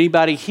 is there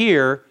anybody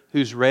here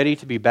who's ready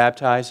to be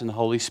baptized in the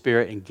Holy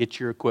Spirit and get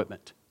your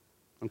equipment?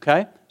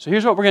 Okay? So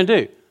here's what we're going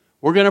to do.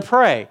 We're going to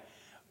pray.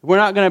 We're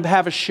not going to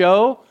have a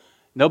show.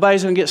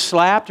 Nobody's going to get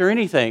slapped or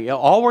anything.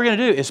 All we're going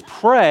to do is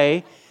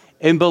pray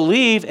and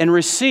believe and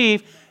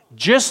receive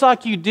just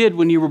like you did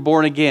when you were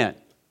born again.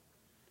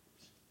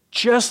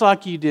 Just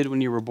like you did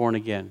when you were born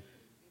again.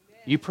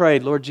 You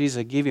prayed, Lord Jesus,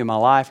 I give you my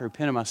life. I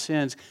repent of my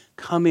sins.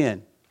 Come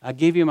in. I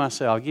give you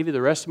myself. I'll give you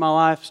the rest of my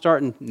life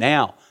starting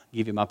now. I'll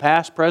give you my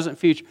past, present,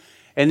 future.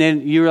 And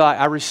then you're like,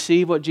 I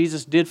receive what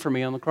Jesus did for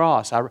me on the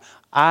cross.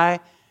 I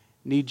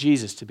need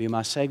Jesus to be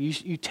my Savior.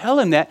 You tell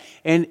him that,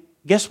 and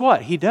guess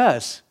what? He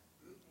does.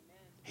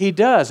 He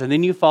does. And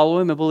then you follow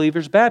him in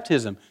believer's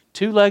baptism.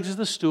 2 legs of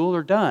the stool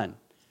are done.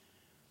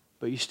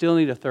 But you still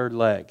need a third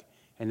leg.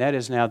 And that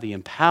is now the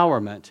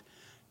empowerment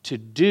to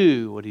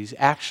do what he's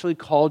actually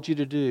called you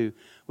to do,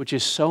 which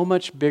is so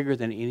much bigger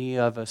than any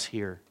of us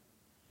here.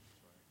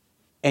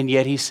 And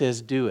yet he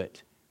says, do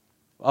it.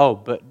 Oh,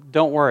 but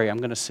don't worry, I'm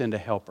going to send a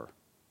helper.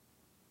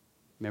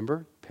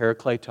 Remember?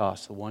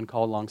 Parakletos, the one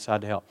called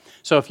alongside to help.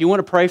 So if you want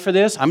to pray for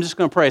this, I'm just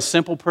going to pray a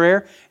simple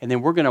prayer, and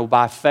then we're going to,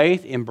 by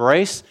faith,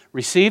 embrace,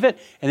 receive it,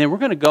 and then we're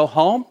going to go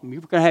home.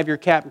 You're going to have your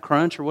Captain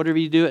Crunch or whatever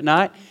you do at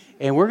night,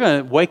 and we're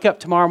going to wake up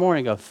tomorrow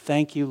morning and go,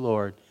 thank you,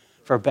 Lord,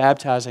 for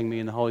baptizing me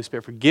in the Holy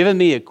Spirit, for giving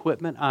me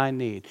equipment I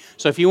need.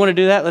 So if you want to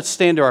do that, let's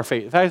stand to our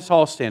feet. In fact, let's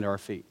all stand to our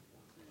feet.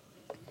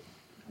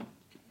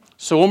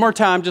 So one more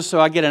time, just so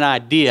I get an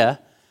idea.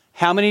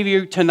 How many of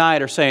you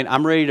tonight are saying,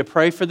 I'm ready to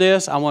pray for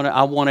this. I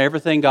want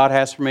everything God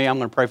has for me. I'm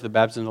going to pray for the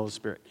baptism of the Holy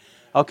Spirit.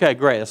 Okay,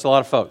 great. That's a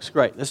lot of folks.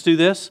 Great. Let's do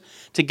this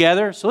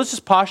together. So let's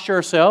just posture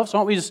ourselves. Why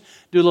don't we just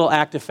do a little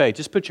act of faith?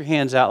 Just put your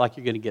hands out like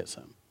you're going to get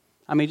some.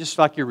 I mean, just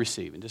like you're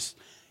receiving.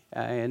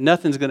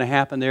 Nothing's going to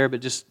happen there,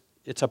 but just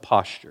it's a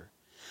posture.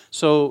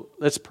 So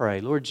let's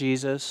pray. Lord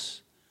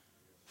Jesus,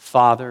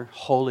 Father,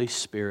 Holy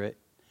Spirit,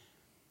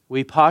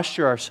 we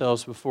posture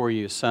ourselves before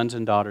you, sons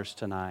and daughters,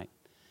 tonight.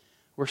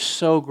 We're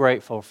so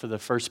grateful for the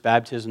first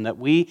baptism that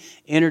we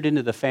entered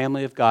into the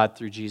family of God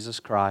through Jesus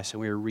Christ,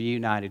 and we are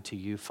reunited to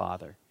you,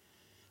 Father,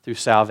 through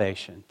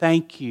salvation.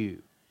 Thank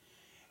you.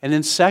 And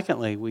then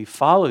secondly, we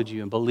followed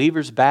you in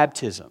believer's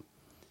baptism,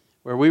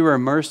 where we were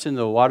immersed in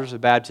the waters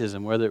of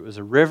baptism, whether it was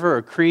a river,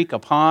 a creek, a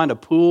pond, a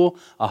pool,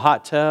 a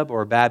hot tub,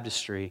 or a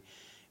baptistry.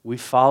 We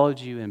followed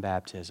you in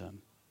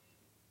baptism.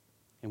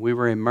 And we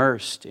were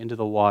immersed into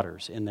the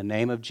waters in the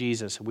name of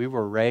Jesus. We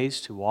were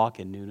raised to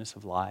walk in newness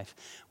of life.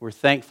 We're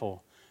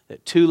thankful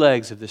that 2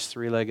 legs of this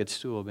 3-legged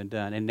stool have been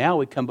done. And now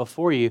we come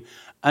before you,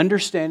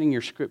 understanding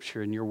your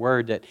scripture and your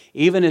word, that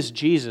even as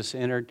Jesus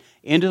entered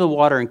into the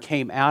water and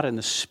came out and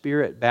the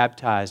Spirit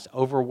baptized,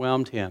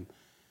 overwhelmed him,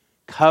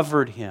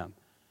 covered him,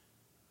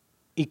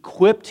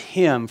 equipped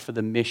him for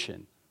the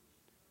mission.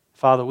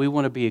 Father, we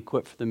want to be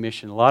equipped for the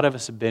mission. A lot of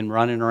us have been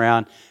running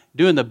around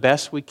doing the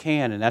best we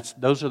can, and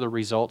those are the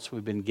results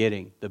we've been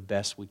getting, the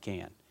best we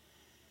can.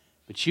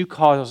 But you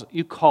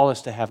call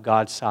us to have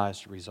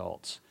God-sized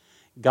results,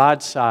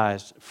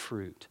 God-sized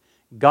fruit,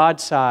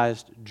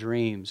 God-sized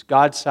dreams,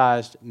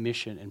 God-sized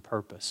mission and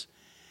purpose.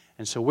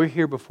 And so we're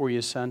here before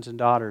you, sons and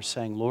daughters,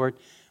 saying, Lord,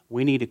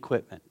 we need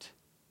equipment.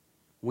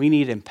 We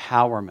need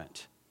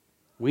empowerment.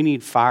 We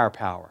need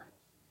firepower.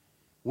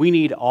 We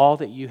need all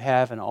that you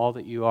have and all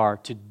that you are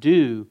to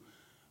do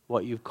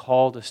what you've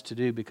called us to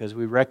do, because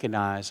we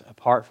recognize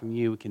apart from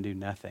you we can do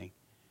nothing.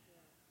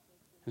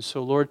 And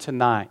so, Lord,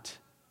 tonight,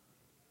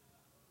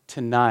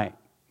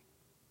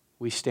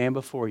 we stand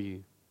before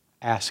you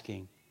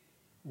asking,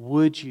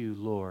 would you,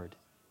 Lord,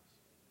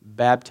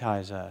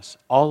 baptize us,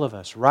 all of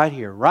us, right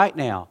here, right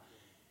now,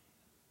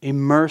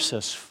 immerse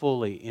us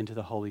fully into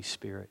the Holy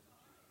Spirit.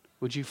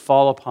 Would you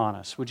fall upon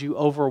us? Would you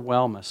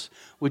overwhelm us?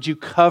 Would you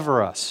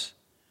cover us?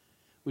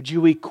 Would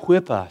you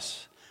equip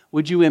us?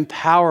 Would you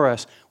empower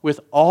us with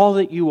all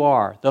that you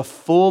are, the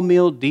full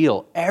meal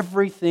deal,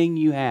 everything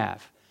you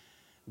have?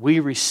 We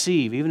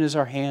receive, even as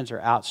our hands are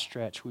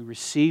outstretched, we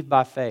receive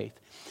by faith.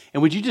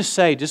 And would you just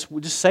say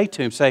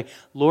to him, say,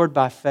 Lord,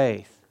 by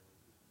faith,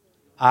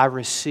 I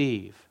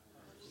receive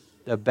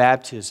the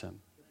baptism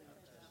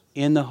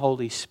in the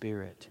Holy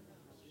Spirit.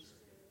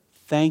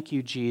 Thank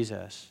you,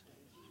 Jesus,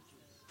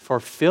 for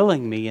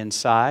filling me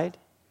inside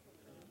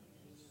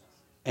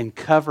and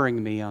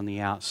covering me on the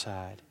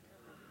outside.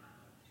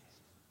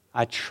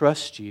 I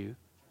trust you,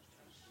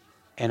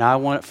 and I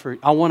want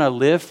to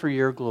live for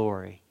your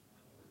glory.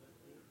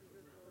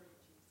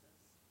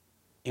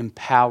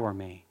 Empower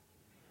me,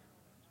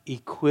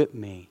 equip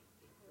me,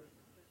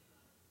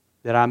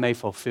 that I may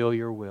fulfill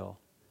your will.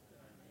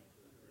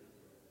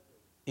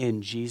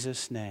 In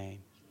Jesus' name.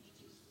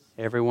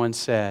 Everyone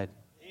said,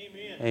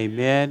 amen.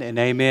 Amen and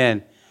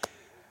amen.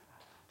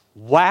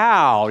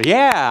 Wow,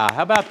 yeah,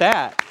 how about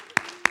that?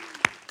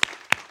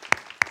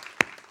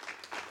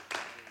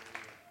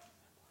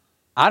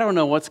 I don't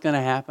know what's going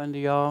to happen to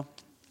y'all.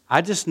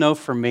 I just know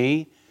for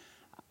me,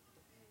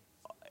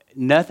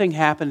 nothing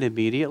happened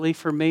immediately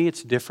for me.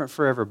 It's different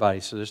for everybody.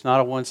 So there's not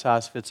a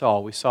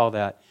one-size-fits-all. We saw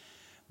that.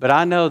 But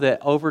I know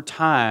that over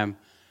time,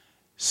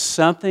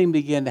 something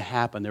began to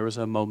happen. There was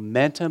a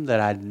momentum that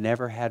I'd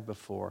never had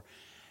before.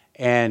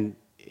 And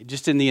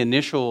just in the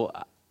initial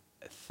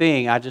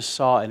thing, I just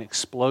saw an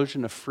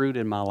explosion of fruit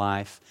in my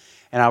life.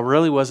 And I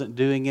really wasn't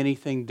doing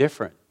anything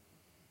different.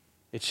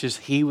 It's just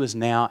he was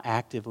now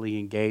actively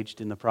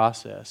engaged in the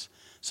process.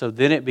 So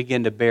then it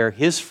began to bear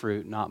his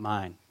fruit, not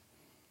mine.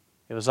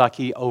 It was like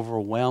he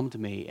overwhelmed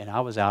me and I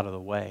was out of the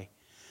way.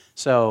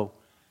 So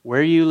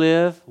where you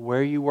live,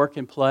 where you work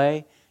and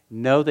play,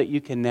 know that you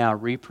can now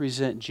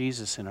represent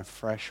Jesus in a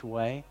fresh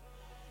way.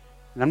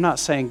 And I'm not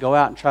saying go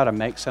out and try to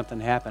make something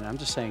happen. I'm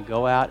just saying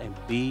go out and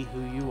be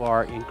who you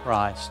are in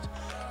Christ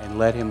and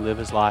let Him live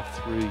His life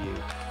through you.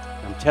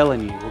 And I'm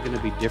telling you, we're going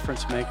to be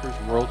difference makers,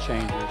 world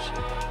changers,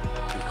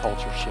 and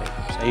culture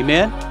shapers.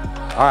 Amen?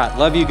 All right,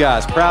 love you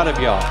guys. Proud of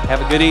y'all.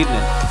 Have a good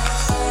evening.